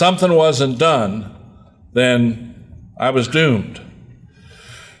something wasn't done, then I was doomed.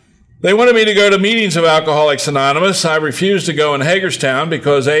 They wanted me to go to meetings of Alcoholics Anonymous. I refused to go in Hagerstown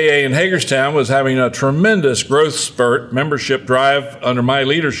because AA in Hagerstown was having a tremendous growth spurt. Membership drive under my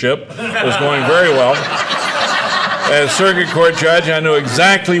leadership was going very well. As circuit court judge, I knew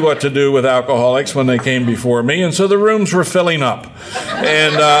exactly what to do with alcoholics when they came before me, and so the rooms were filling up.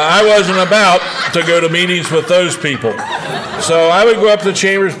 And I wasn't about to go to meetings with those people. So I would go up to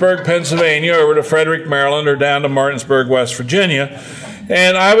Chambersburg, Pennsylvania, over to Frederick, Maryland, or down to Martinsburg, West Virginia.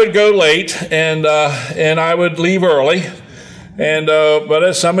 And I would go late, and I would leave early. But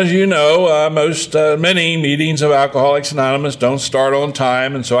as some of you know, many meetings of Alcoholics Anonymous don't start on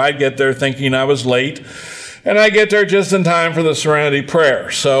time, and so I'd get there thinking I was late, and I get there just in time for the Serenity Prayer.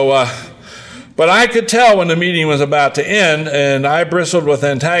 But I could tell when the meeting was about to end, and I bristled with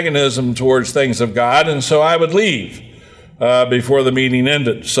antagonism towards things of God, and so I would leave before the meeting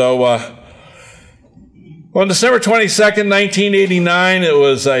ended. So on December 22nd, 1989, it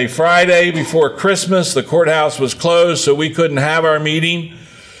was a Friday before Christmas. The courthouse was closed, so we couldn't have our meeting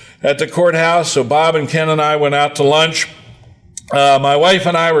at the courthouse. So Bob and Ken and I went out to lunch. My wife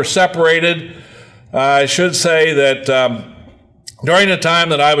and I were separated. I should say that during the time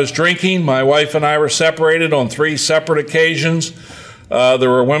that I was drinking, my wife and I were separated on 3 separate occasions. There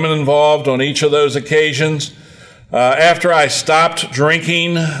were women involved on each of those occasions. After I stopped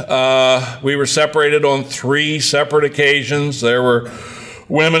drinking, we were separated on 3 separate occasions. There were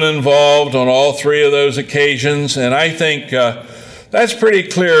women involved on all 3 of those occasions, and I think that's pretty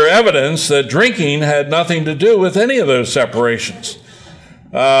clear evidence that drinking had nothing to do with any of those separations.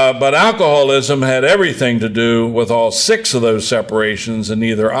 But alcoholism had everything to do with all 6 of those separations, and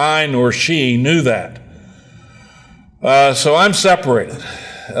neither I nor she knew that. So I'm separated.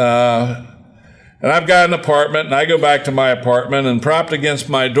 And I've got an apartment, and I go back to my apartment, and propped against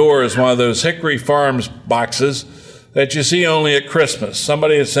my door is one of those Hickory Farms boxes that you see only at Christmas.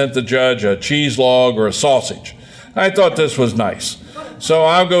 Somebody had sent the judge a cheese log or a sausage. I thought this was nice. So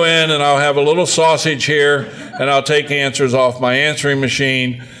I'll go in and I'll have a little sausage here, and I'll take answers off my answering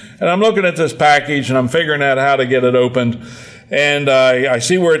machine. And I'm looking at this package, and I'm figuring out how to get it opened. And I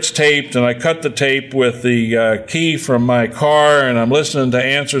see where it's taped, and I cut the tape with the key from my car, and I'm listening to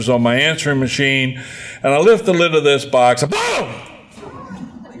answers on my answering machine. And I lift the lid of this box, and boom!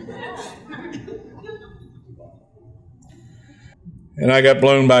 And I got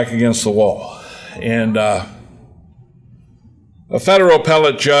blown back against the wall. And a federal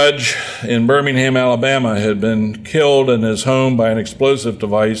appellate judge in Birmingham, Alabama, had been killed in his home by an explosive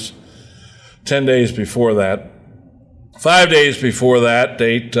device 10 days before that. 5 days before that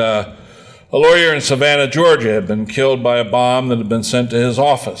date, a lawyer in Savannah, Georgia, had been killed by a bomb that had been sent to his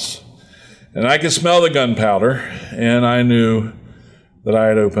office. And I could smell the gunpowder, and I knew that I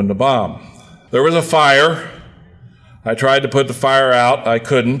had opened a bomb. There was a fire. I tried to put the fire out. I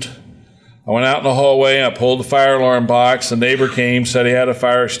couldn't. I went out in the hallway, I pulled the fire alarm box, the neighbor came, said he had a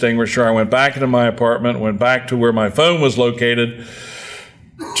fire extinguisher. I went back into my apartment, went back to where my phone was located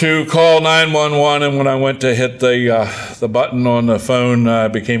to call 911, and when I went to hit the button on the phone, I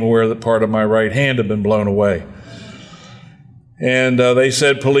became aware that part of my right hand had been blown away. And they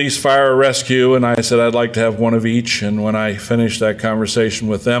said police, fire, or rescue, and I said I'd like to have one of each. And when I finished that conversation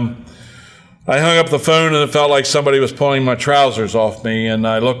with them, I hung up the phone, and it felt like somebody was pulling my trousers off me. And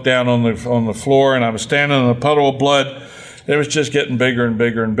I looked down on the floor, and I was standing in a puddle of blood. It was just getting bigger and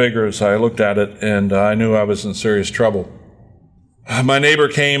bigger and bigger as I looked at it, and I knew I was in serious trouble. My neighbor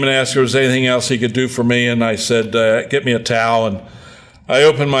came and asked if there was anything else he could do for me, and I said, get me a towel. And I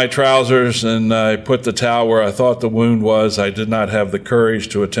opened my trousers, and I put the towel where I thought the wound was. I did not have the courage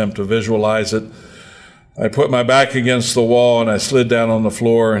to attempt to visualize it. I put my back against the wall, and I slid down on the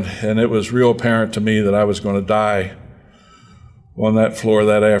floor, and it was real apparent to me that I was going to die on that floor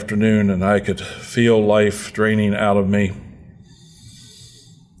that afternoon, and I could feel life draining out of me.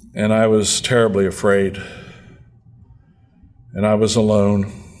 And I was terribly afraid. And I was alone.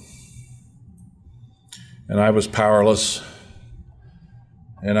 And I was powerless.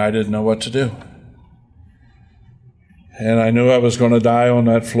 And I didn't know what to do. And I knew I was going to die on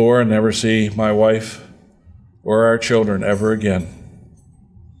that floor and never see my wife or our children ever again.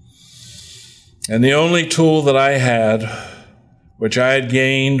 And the only tool that I had, which I had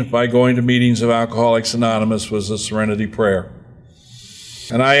gained by going to meetings of Alcoholics Anonymous, was the Serenity Prayer.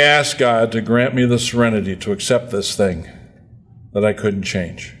 And I asked God to grant me the serenity to accept this thing that I couldn't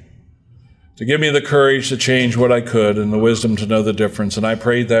change, to give me the courage to change what I could and the wisdom to know the difference. And I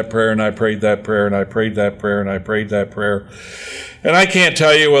prayed that prayer, and I prayed that prayer, and I prayed that prayer, and I prayed that prayer. And I can't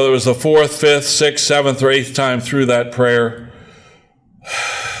tell you whether it was the 4th, 5th, 6th, 7th, or 8th time through that prayer,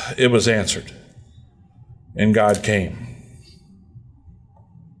 it was answered. And God came.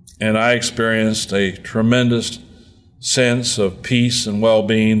 And I experienced a tremendous sense of peace and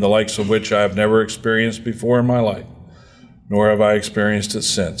well-being, the likes of which I have never experienced before in my life, nor have I experienced it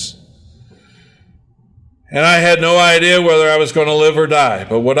since. And I had no idea whether I was going to live or die,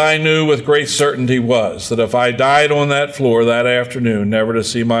 but what I knew with great certainty was that if I died on that floor that afternoon, never to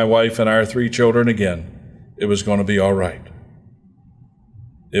see my wife and our 3 children again, it was going to be all right.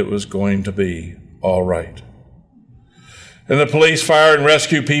 It was going to be all right. And the police, fire, and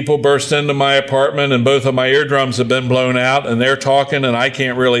rescue people burst into my apartment, and both of my eardrums have been blown out, and they're talking, and I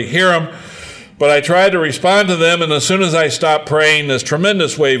can't really hear them. But I tried to respond to them, and as soon as I stopped praying, this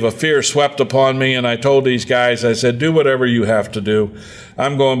tremendous wave of fear swept upon me, and I told these guys, I said, do whatever you have to do.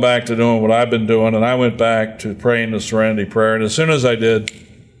 I'm going back to doing what I've been doing, and I went back to praying the serenity prayer, and as soon as I did,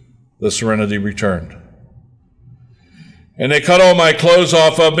 the serenity returned. And they cut all my clothes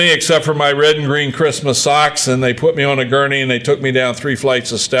off of me except for my red and green Christmas socks, and they put me on a gurney and they took me down 3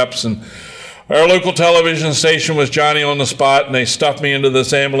 flights of steps. And our local television station was Johnny on the Spot, and they stuffed me into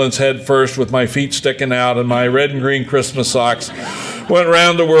this ambulance head first with my feet sticking out, and my red and green Christmas socks went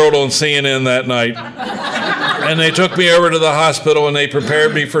round the world on CNN that night. And they took me over to the hospital and they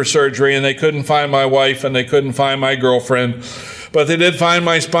prepared me for surgery, and they couldn't find my wife and they couldn't find my girlfriend. But they did find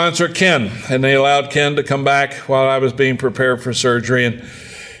my sponsor, Ken, and they allowed Ken to come back while I was being prepared for surgery, and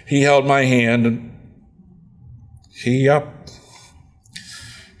he held my hand, and he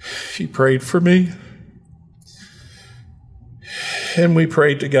prayed for me, and we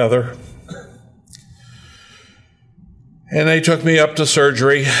prayed together. And they took me up to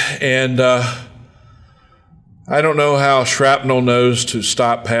surgery, and I don't know how shrapnel knows to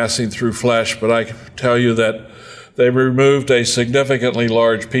stop passing through flesh, but I can tell you that they removed a significantly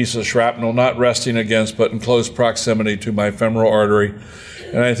large piece of shrapnel, not resting against, but in close proximity to my femoral artery.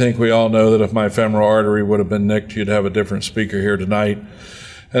 And I think we all know that if my femoral artery would have been nicked, you'd have a different speaker here tonight.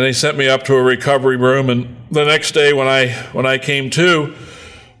 And they sent me up to a recovery room. And the next day when I came to,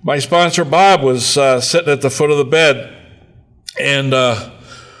 my sponsor, Bob, was sitting at the foot of the bed. And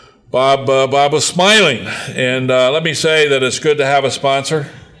Bob was smiling. And let me say that it's good to have a sponsor.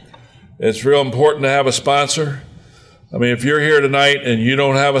 It's real important to have a sponsor. I mean, if you're here tonight and you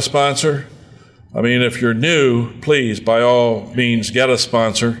don't have a sponsor, I mean, if you're new, please, by all means, get a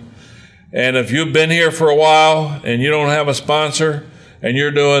sponsor. And if you've been here for a while and you don't have a sponsor and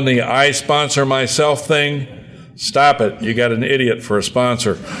you're doing the I sponsor myself thing, stop it. You got an idiot for a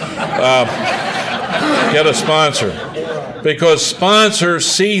sponsor. Get a sponsor. Because sponsors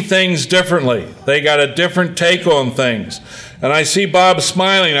see things differently. They got a different take on things. And I see Bob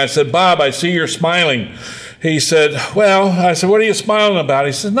smiling. I said, Bob, I see you're smiling. He said, well, I said, what are you smiling about?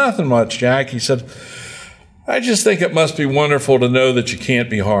 He said, nothing much, Jack. He said, I just think it must be wonderful to know that you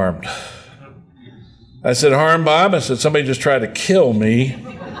can't be harmed. I said, harm, Bob? I said, somebody just tried to kill me.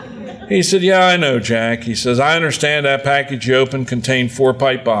 He said, yeah, I know, Jack. He says, I understand that package you opened contained 4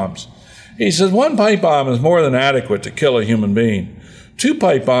 pipe bombs. He says, 1 pipe bomb is more than adequate to kill a human being. 2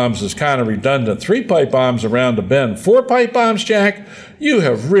 pipe bombs is kind of redundant. 3 pipe bombs around the bend. 4 pipe bombs, Jack? You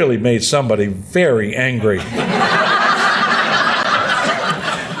have really made somebody very angry.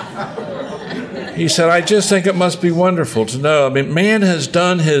 He said, I just think it must be wonderful to know. I mean, man has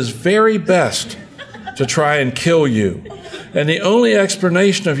done his very best to try and kill you. And the only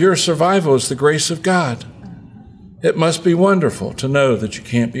explanation of your survival is the grace of God. It must be wonderful to know that you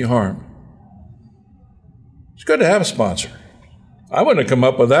can't be harmed. It's good to have a sponsor. I wouldn't have come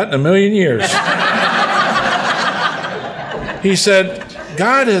up with that in a million years. He said,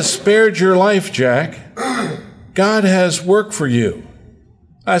 God has spared your life, Jack. God has work for you.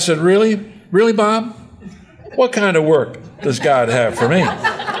 I said, really? Really, Bob? What kind of work does God have for me?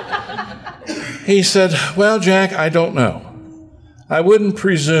 He said, well, Jack, I don't know. I wouldn't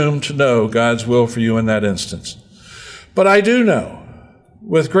presume to know God's will for you in that instance. But I do know,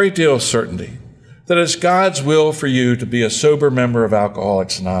 with a great deal of certainty, that it's God's will for you to be a sober member of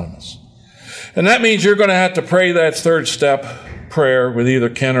Alcoholics Anonymous. And that means you're going to have to pray that 3rd step prayer with either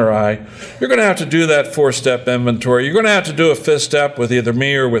Ken or I. You're going to have to do that 4-step inventory. You're going to have to do a 5th step with either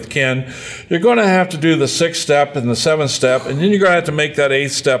me or with Ken. You're going to have to do the 6th step and the 7th step, and then you're going to have to make that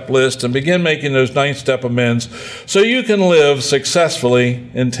 8th step list and begin making those 9th step amends so you can live successfully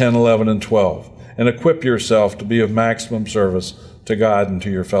in 10, 11, and 12 and equip yourself to be of maximum service to God and to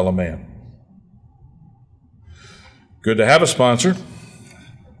your fellow man. Good to have a sponsor.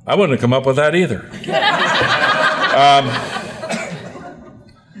 I wouldn't have come up with that either.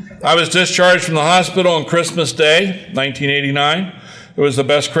 I was discharged from the hospital on Christmas Day, 1989. It was the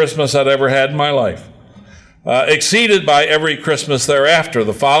best Christmas I'd ever had in my life. Exceeded by every Christmas thereafter.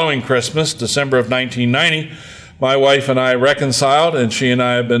 The following Christmas, December of 1990, my wife and I reconciled, and she and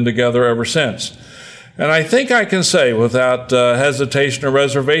I have been together ever since. And I think I can say without hesitation or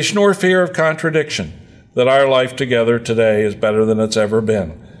reservation or fear of contradiction that our life together today is better than it's ever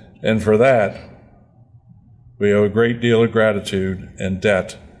been. And for that, we owe a great deal of gratitude and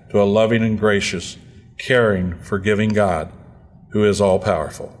debt to a loving and gracious, caring, forgiving God who is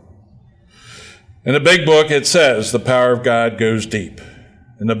all-powerful. In the big book, it says the power of God goes deep.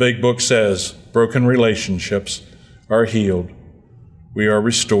 And the big book says broken relationships are healed. We are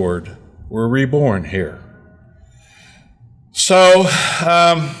restored. We're reborn here. So,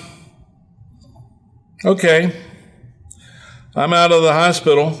 okay, I'm out of the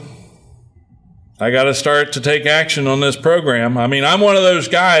hospital. I got to start to take action on this program. I mean, I'm one of those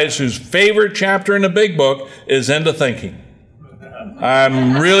guys whose favorite chapter in the big book is Into Thinking.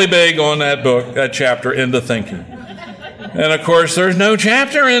 I'm really big on that book, that chapter, Into Thinking. And of course, there's no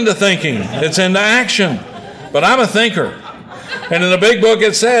chapter into thinking. It's into action. But I'm a thinker. And in the big book,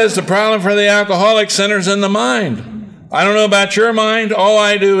 it says the problem for the alcoholic centers in the mind. I don't know about your mind. All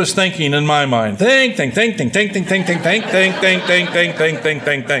I do is thinking in my mind. Think.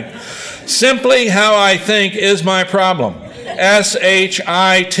 Simply how I think is my problem.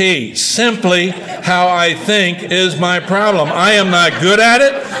 S-H-I-T. Simply how I think is my problem. I am not good at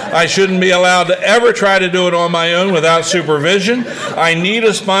it. I shouldn't be allowed to ever try to do it on my own without supervision. I need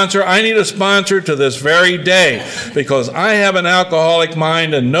a sponsor. I need a sponsor to this very day because I have an alcoholic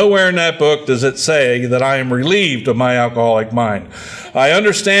mind, and nowhere in that book does it say that I am relieved of my alcoholic mind. I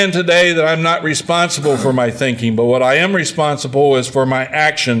understand today that I'm not responsible for my thinking, but what I am responsible is for my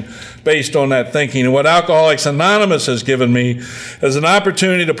action based on that thinking. And what Alcoholics Anonymous has given me is an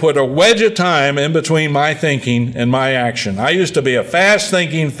opportunity to put a wedge of time in between my thinking and my action. I used to be a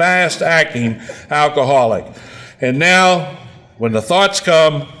fast-thinking, fast-acting alcoholic. And now, when the thoughts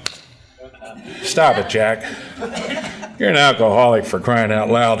come, stop it, Jack. You're an alcoholic, for crying out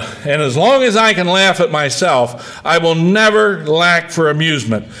loud. And as long as I can laugh at myself, I will never lack for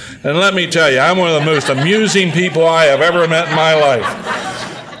amusement. And let me tell you, I'm one of the most amusing people I have ever met in my life.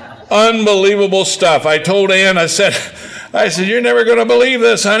 Unbelievable stuff. I told Ann, I said, you're never going to believe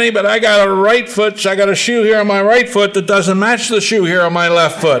this, honey, but I got a shoe here on my right foot that doesn't match the shoe here on my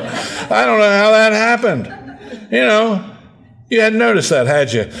left foot. I don't know how that happened. You know, you hadn't noticed that,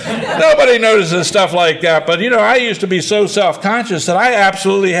 had you? Nobody notices stuff like that. But, I used to be so self-conscious that I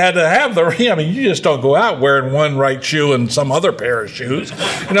absolutely had to have you just don't go out wearing one right shoe and some other pair of shoes.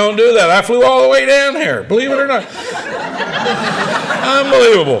 You don't do that. I flew all the way down here, believe it or not.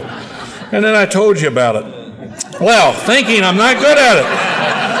 Unbelievable. And then I told you about it. Well, thinking, I'm not good at it.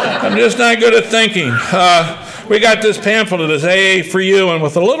 I'm just not good at thinking. We got this pamphlet that is AA for You, and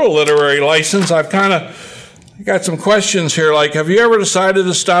with a little literary license, I've got some questions here, like, have you ever decided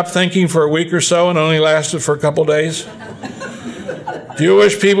to stop thinking for a week or so and only lasted for a couple days? Do you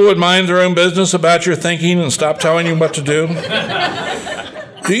wish people would mind their own business about your thinking and stop telling you what to do?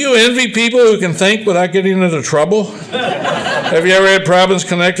 Do you envy people who can think without getting into trouble? Have you ever had problems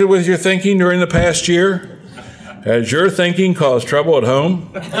connected with your thinking during the past year? Has your thinking caused trouble at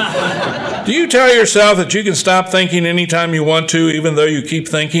home? Do you tell yourself that you can stop thinking anytime you want to, even though you keep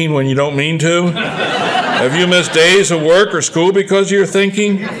thinking when you don't mean to? Have you missed days of work or school because of your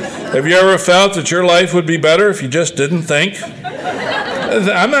thinking? Have you ever felt that your life would be better if you just didn't think?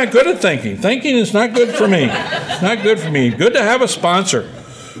 I'm not good at thinking. Thinking is not good for me. It's not good for me. Good to have a sponsor.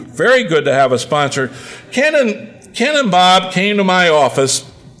 Very good to have a sponsor. Ken and Bob came to my office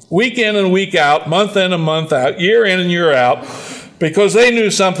week in and week out, month in and month out, year in and year out, because they knew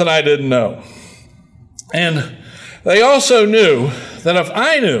something I didn't know. And they also knew that if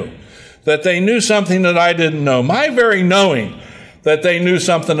I knew that they knew something that I didn't know, my very knowing that they knew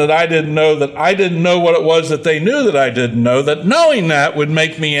something that I didn't know what it was that they knew that I didn't know, that knowing that would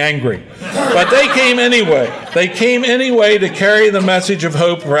make me angry. But they came anyway. They came anyway to carry the message of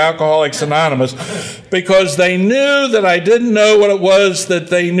hope for Alcoholics Anonymous because they knew that I didn't know what it was that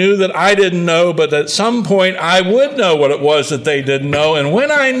they knew that I didn't know, but at some point I would know what it was that they didn't know. And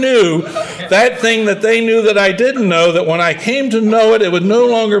when I knew that thing that they knew that I didn't know, that when I came to know it, it would no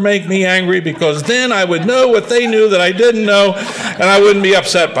longer make me angry because then I would know what they knew that I didn't know, and I wouldn't be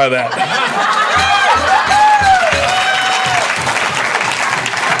upset by that.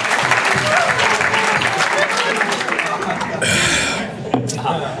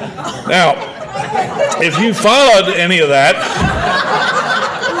 Now, if you followed any of that,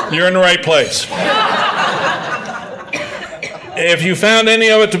 you're in the right place. If you found any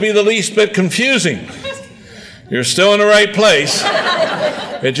of it to be the least bit confusing, you're still in the right place.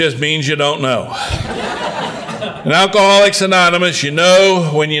 It just means you don't know. In Alcoholics Anonymous, you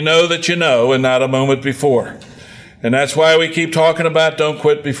know when you know that you know and not a moment before. And that's why we keep talking about don't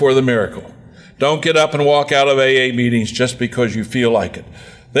quit before the miracle. Don't get up and walk out of AA meetings just because you feel like it.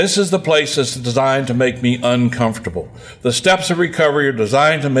 This is the place that's designed to make me uncomfortable. The steps of recovery are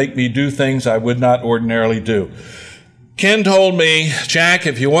designed to make me do things I would not ordinarily do. Ken told me, Jack,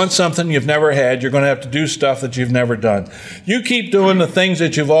 if you want something you've never had, you're going to have to do stuff that you've never done. You keep doing the things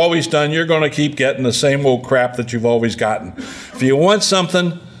that you've always done, you're going to keep getting the same old crap that you've always gotten. If you want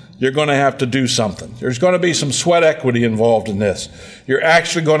something, you're going to have to do something. There's going to be some sweat equity involved in this. You're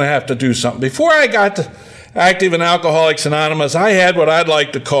actually going to have to do something. Before I got active in Alcoholics Anonymous, I had what I'd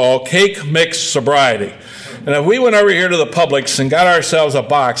like to call cake mix sobriety. And if we went over here to the Publix and got ourselves a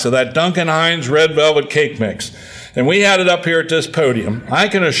box of that Duncan Hines Red Velvet Cake Mix, and we had it up here at this podium, I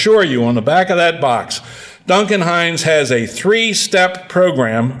can assure you on the back of that box, Duncan Hines has a 3-step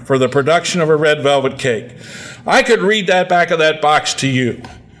program for the production of a red velvet cake. I could read that back of that box to you.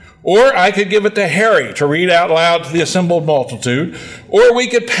 Or I could give it to Harry to read out loud to the assembled multitude. Or we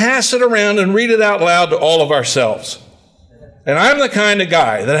could pass it around and read it out loud to all of ourselves. And I'm the kind of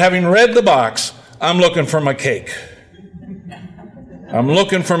guy that having read the box, I'm looking for my cake. I'm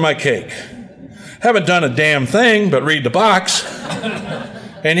looking for my cake. Haven't done a damn thing but read the box.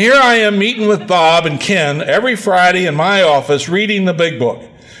 And here I am meeting with Bob and Ken every Friday in my office reading the big book.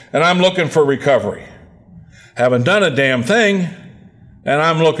 And I'm looking for recovery. Haven't done a damn thing, and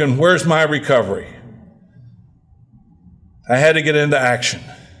I'm looking, where's my recovery? I had to get into action.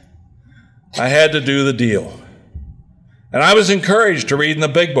 I had to do the deal. And I was encouraged to read in the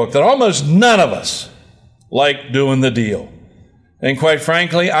big book that almost none of us like doing the deal. And quite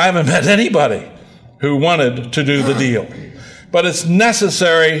frankly, I haven't met anybody who wanted to do the deal. But it's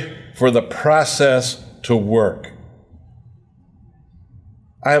necessary for the process to work.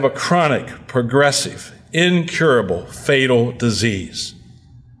 I have a chronic, progressive, incurable, fatal disease.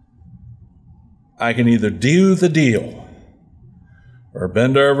 I can either do the deal or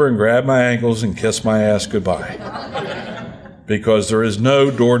bend over and grab my ankles and kiss my ass goodbye. Because there is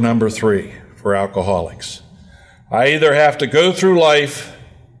no door number 3 for alcoholics. I either have to go through life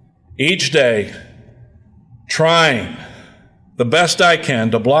each day trying the best I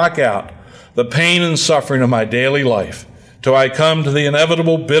can to block out the pain and suffering of my daily life till I come to the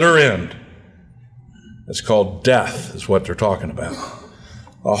inevitable bitter end. It's called death, is what they're talking about.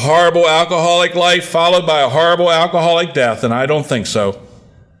 A horrible alcoholic life followed by a horrible alcoholic death, and I don't think so.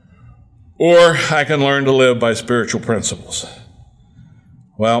 Or I can learn to live by spiritual principles.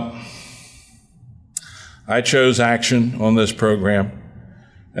 Well, I chose action on this program,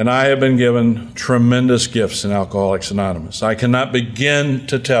 and I have been given tremendous gifts in Alcoholics Anonymous. I cannot begin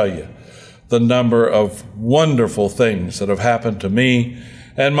to tell you the number of wonderful things that have happened to me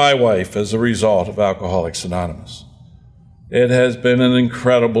and my wife as a result of Alcoholics Anonymous. It has been an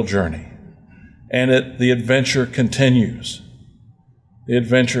incredible journey, and the adventure continues. The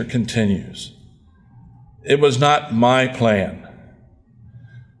adventure continues. It was not my plan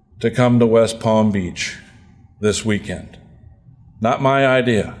to come to West Palm Beach this weekend. Not my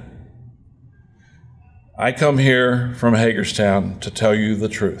idea. I come here from Hagerstown to tell you the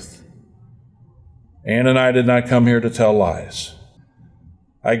truth. Ann and I did not come here to tell lies.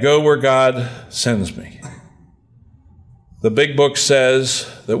 I go where God sends me. The big book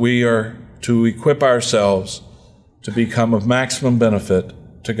says that we are to equip ourselves to become of maximum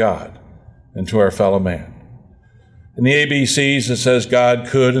benefit to God and to our fellow man. In the ABCs, it says God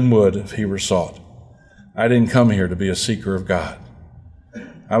could and would if he were sought. I didn't come here to be a seeker of God.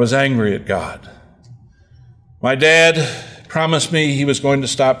 I was angry at God. My dad promised me he was going to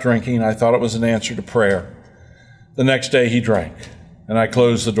stop drinking. I thought it was an answer to prayer. The next day he drank, and I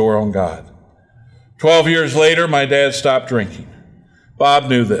closed the door on God. 12 years later, my dad stopped drinking. Bob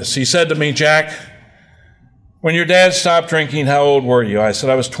knew this. He said to me, Jack, when your dad stopped drinking, how old were you? I said,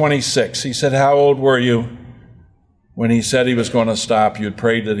 I was 26. He said, how old were you when he said he was going to stop? You had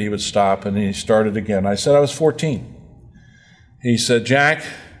prayed that he would stop, and he started again. I said, I was 14. He said, Jack,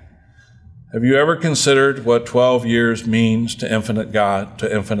 have you ever considered what 12 years means to infinite God,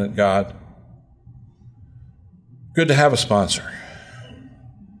 to infinite God? Good to have a sponsor.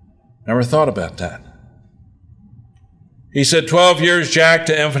 Never thought about that. He said, 12 years, Jack,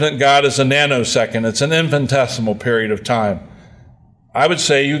 to infinite God is a nanosecond. It's an infinitesimal period of time. I would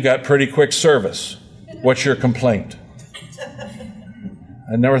say you got pretty quick service. What's your complaint?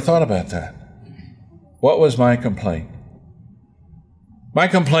 I never thought about that. What was my complaint? My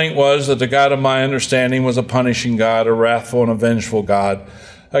complaint was that the God of my understanding was a punishing God, a wrathful and a vengeful God,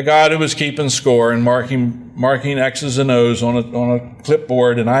 a God who was keeping score and marking X's and O's on a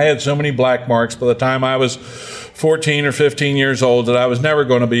clipboard. And I had so many black marks by the time I was 14 or 15 years old that I was never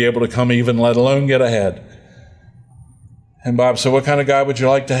going to be able to come even, let alone get ahead. And Bob said, "What kind of God would you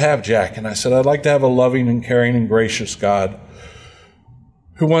like to have, Jack?" And I said, "I'd like to have a loving and caring and gracious God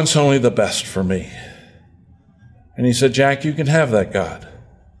who wants only the best for me." And he said, "Jack, you can have that God.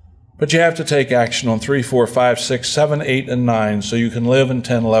 But you have to take action on 3, 4, 5, 6, 7, 8, and 9 so you can live in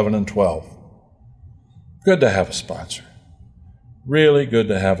 10, 11, and 12. Good to have a sponsor. Really good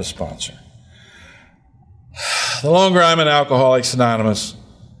to have a sponsor. The longer I'm in Alcoholics Anonymous,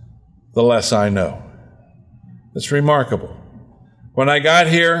 the less I know. It's remarkable. When I got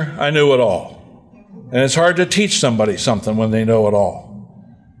here, I knew it all. And it's hard to teach somebody something when they know it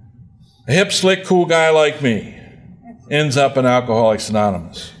all. A hip, slick, cool guy like me ends up in Alcoholics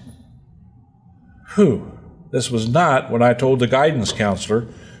Anonymous. This was not what I told the guidance counselor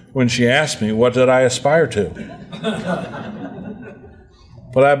when she asked me what did I aspire to.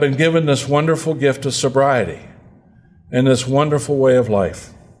 But I've been given this wonderful gift of sobriety and this wonderful way of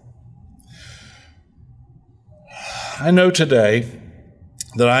life. I know today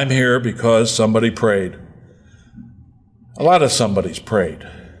that I'm here because somebody prayed. A lot of somebody's prayed.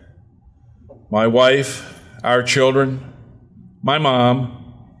 My wife, our children, my mom.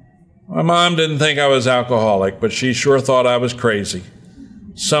 My mom didn't think I was alcoholic, but she sure thought I was crazy.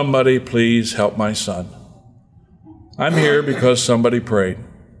 Somebody please help my son. I'm here because somebody prayed.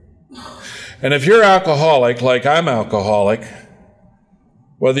 And if you're alcoholic like I'm alcoholic,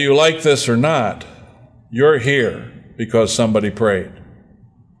 whether you like this or not, you're here because somebody prayed.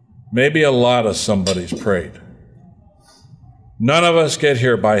 Maybe a lot of somebody's prayed. None of us get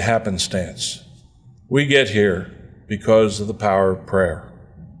here by happenstance. We get here because of the power of prayer.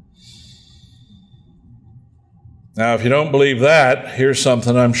 Now, if you don't believe that, here's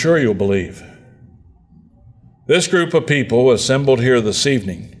something I'm sure you'll believe. This group of people assembled here this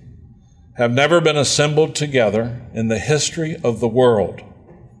evening have never been assembled together in the history of the world,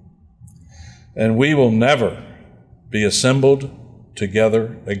 and we will never be assembled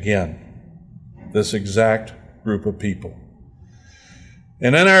together again, this exact group of people.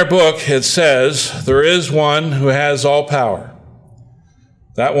 And in our book, it says, there is one who has all power.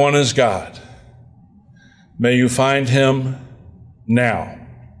 That one is God. May you find him now,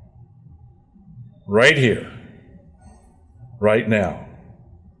 right here, right now.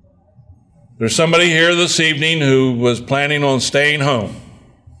 There's somebody here this evening who was planning on staying home.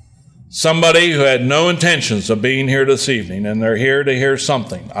 Somebody who had no intentions of being here this evening, and they're here to hear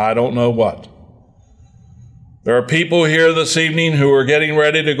something. I don't know what. There are people here this evening who are getting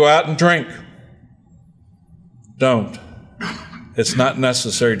ready to go out and drink. Don't. It's not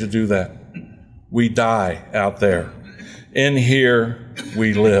necessary to do that. We die out there. In here,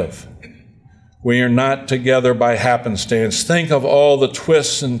 we live. We are not together by happenstance. Think of all the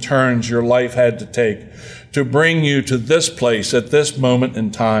twists and turns your life had to take to bring you to this place at this moment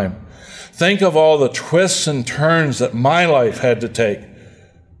in time. Think of all the twists and turns that my life had to take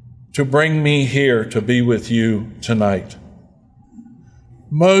to bring me here to be with you tonight.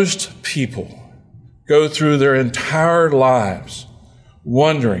 Most people go through their entire lives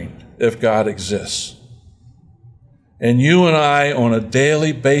wondering if God exists. And you and I, on a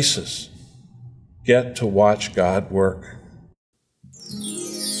daily basis, get to watch God work.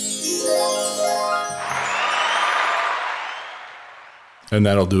 And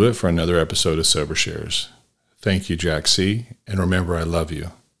that'll do it for another episode of Sober Shares. Thank you, Jack C. And remember, I love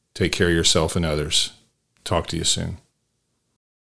you. Take care of yourself and others. Talk to you soon.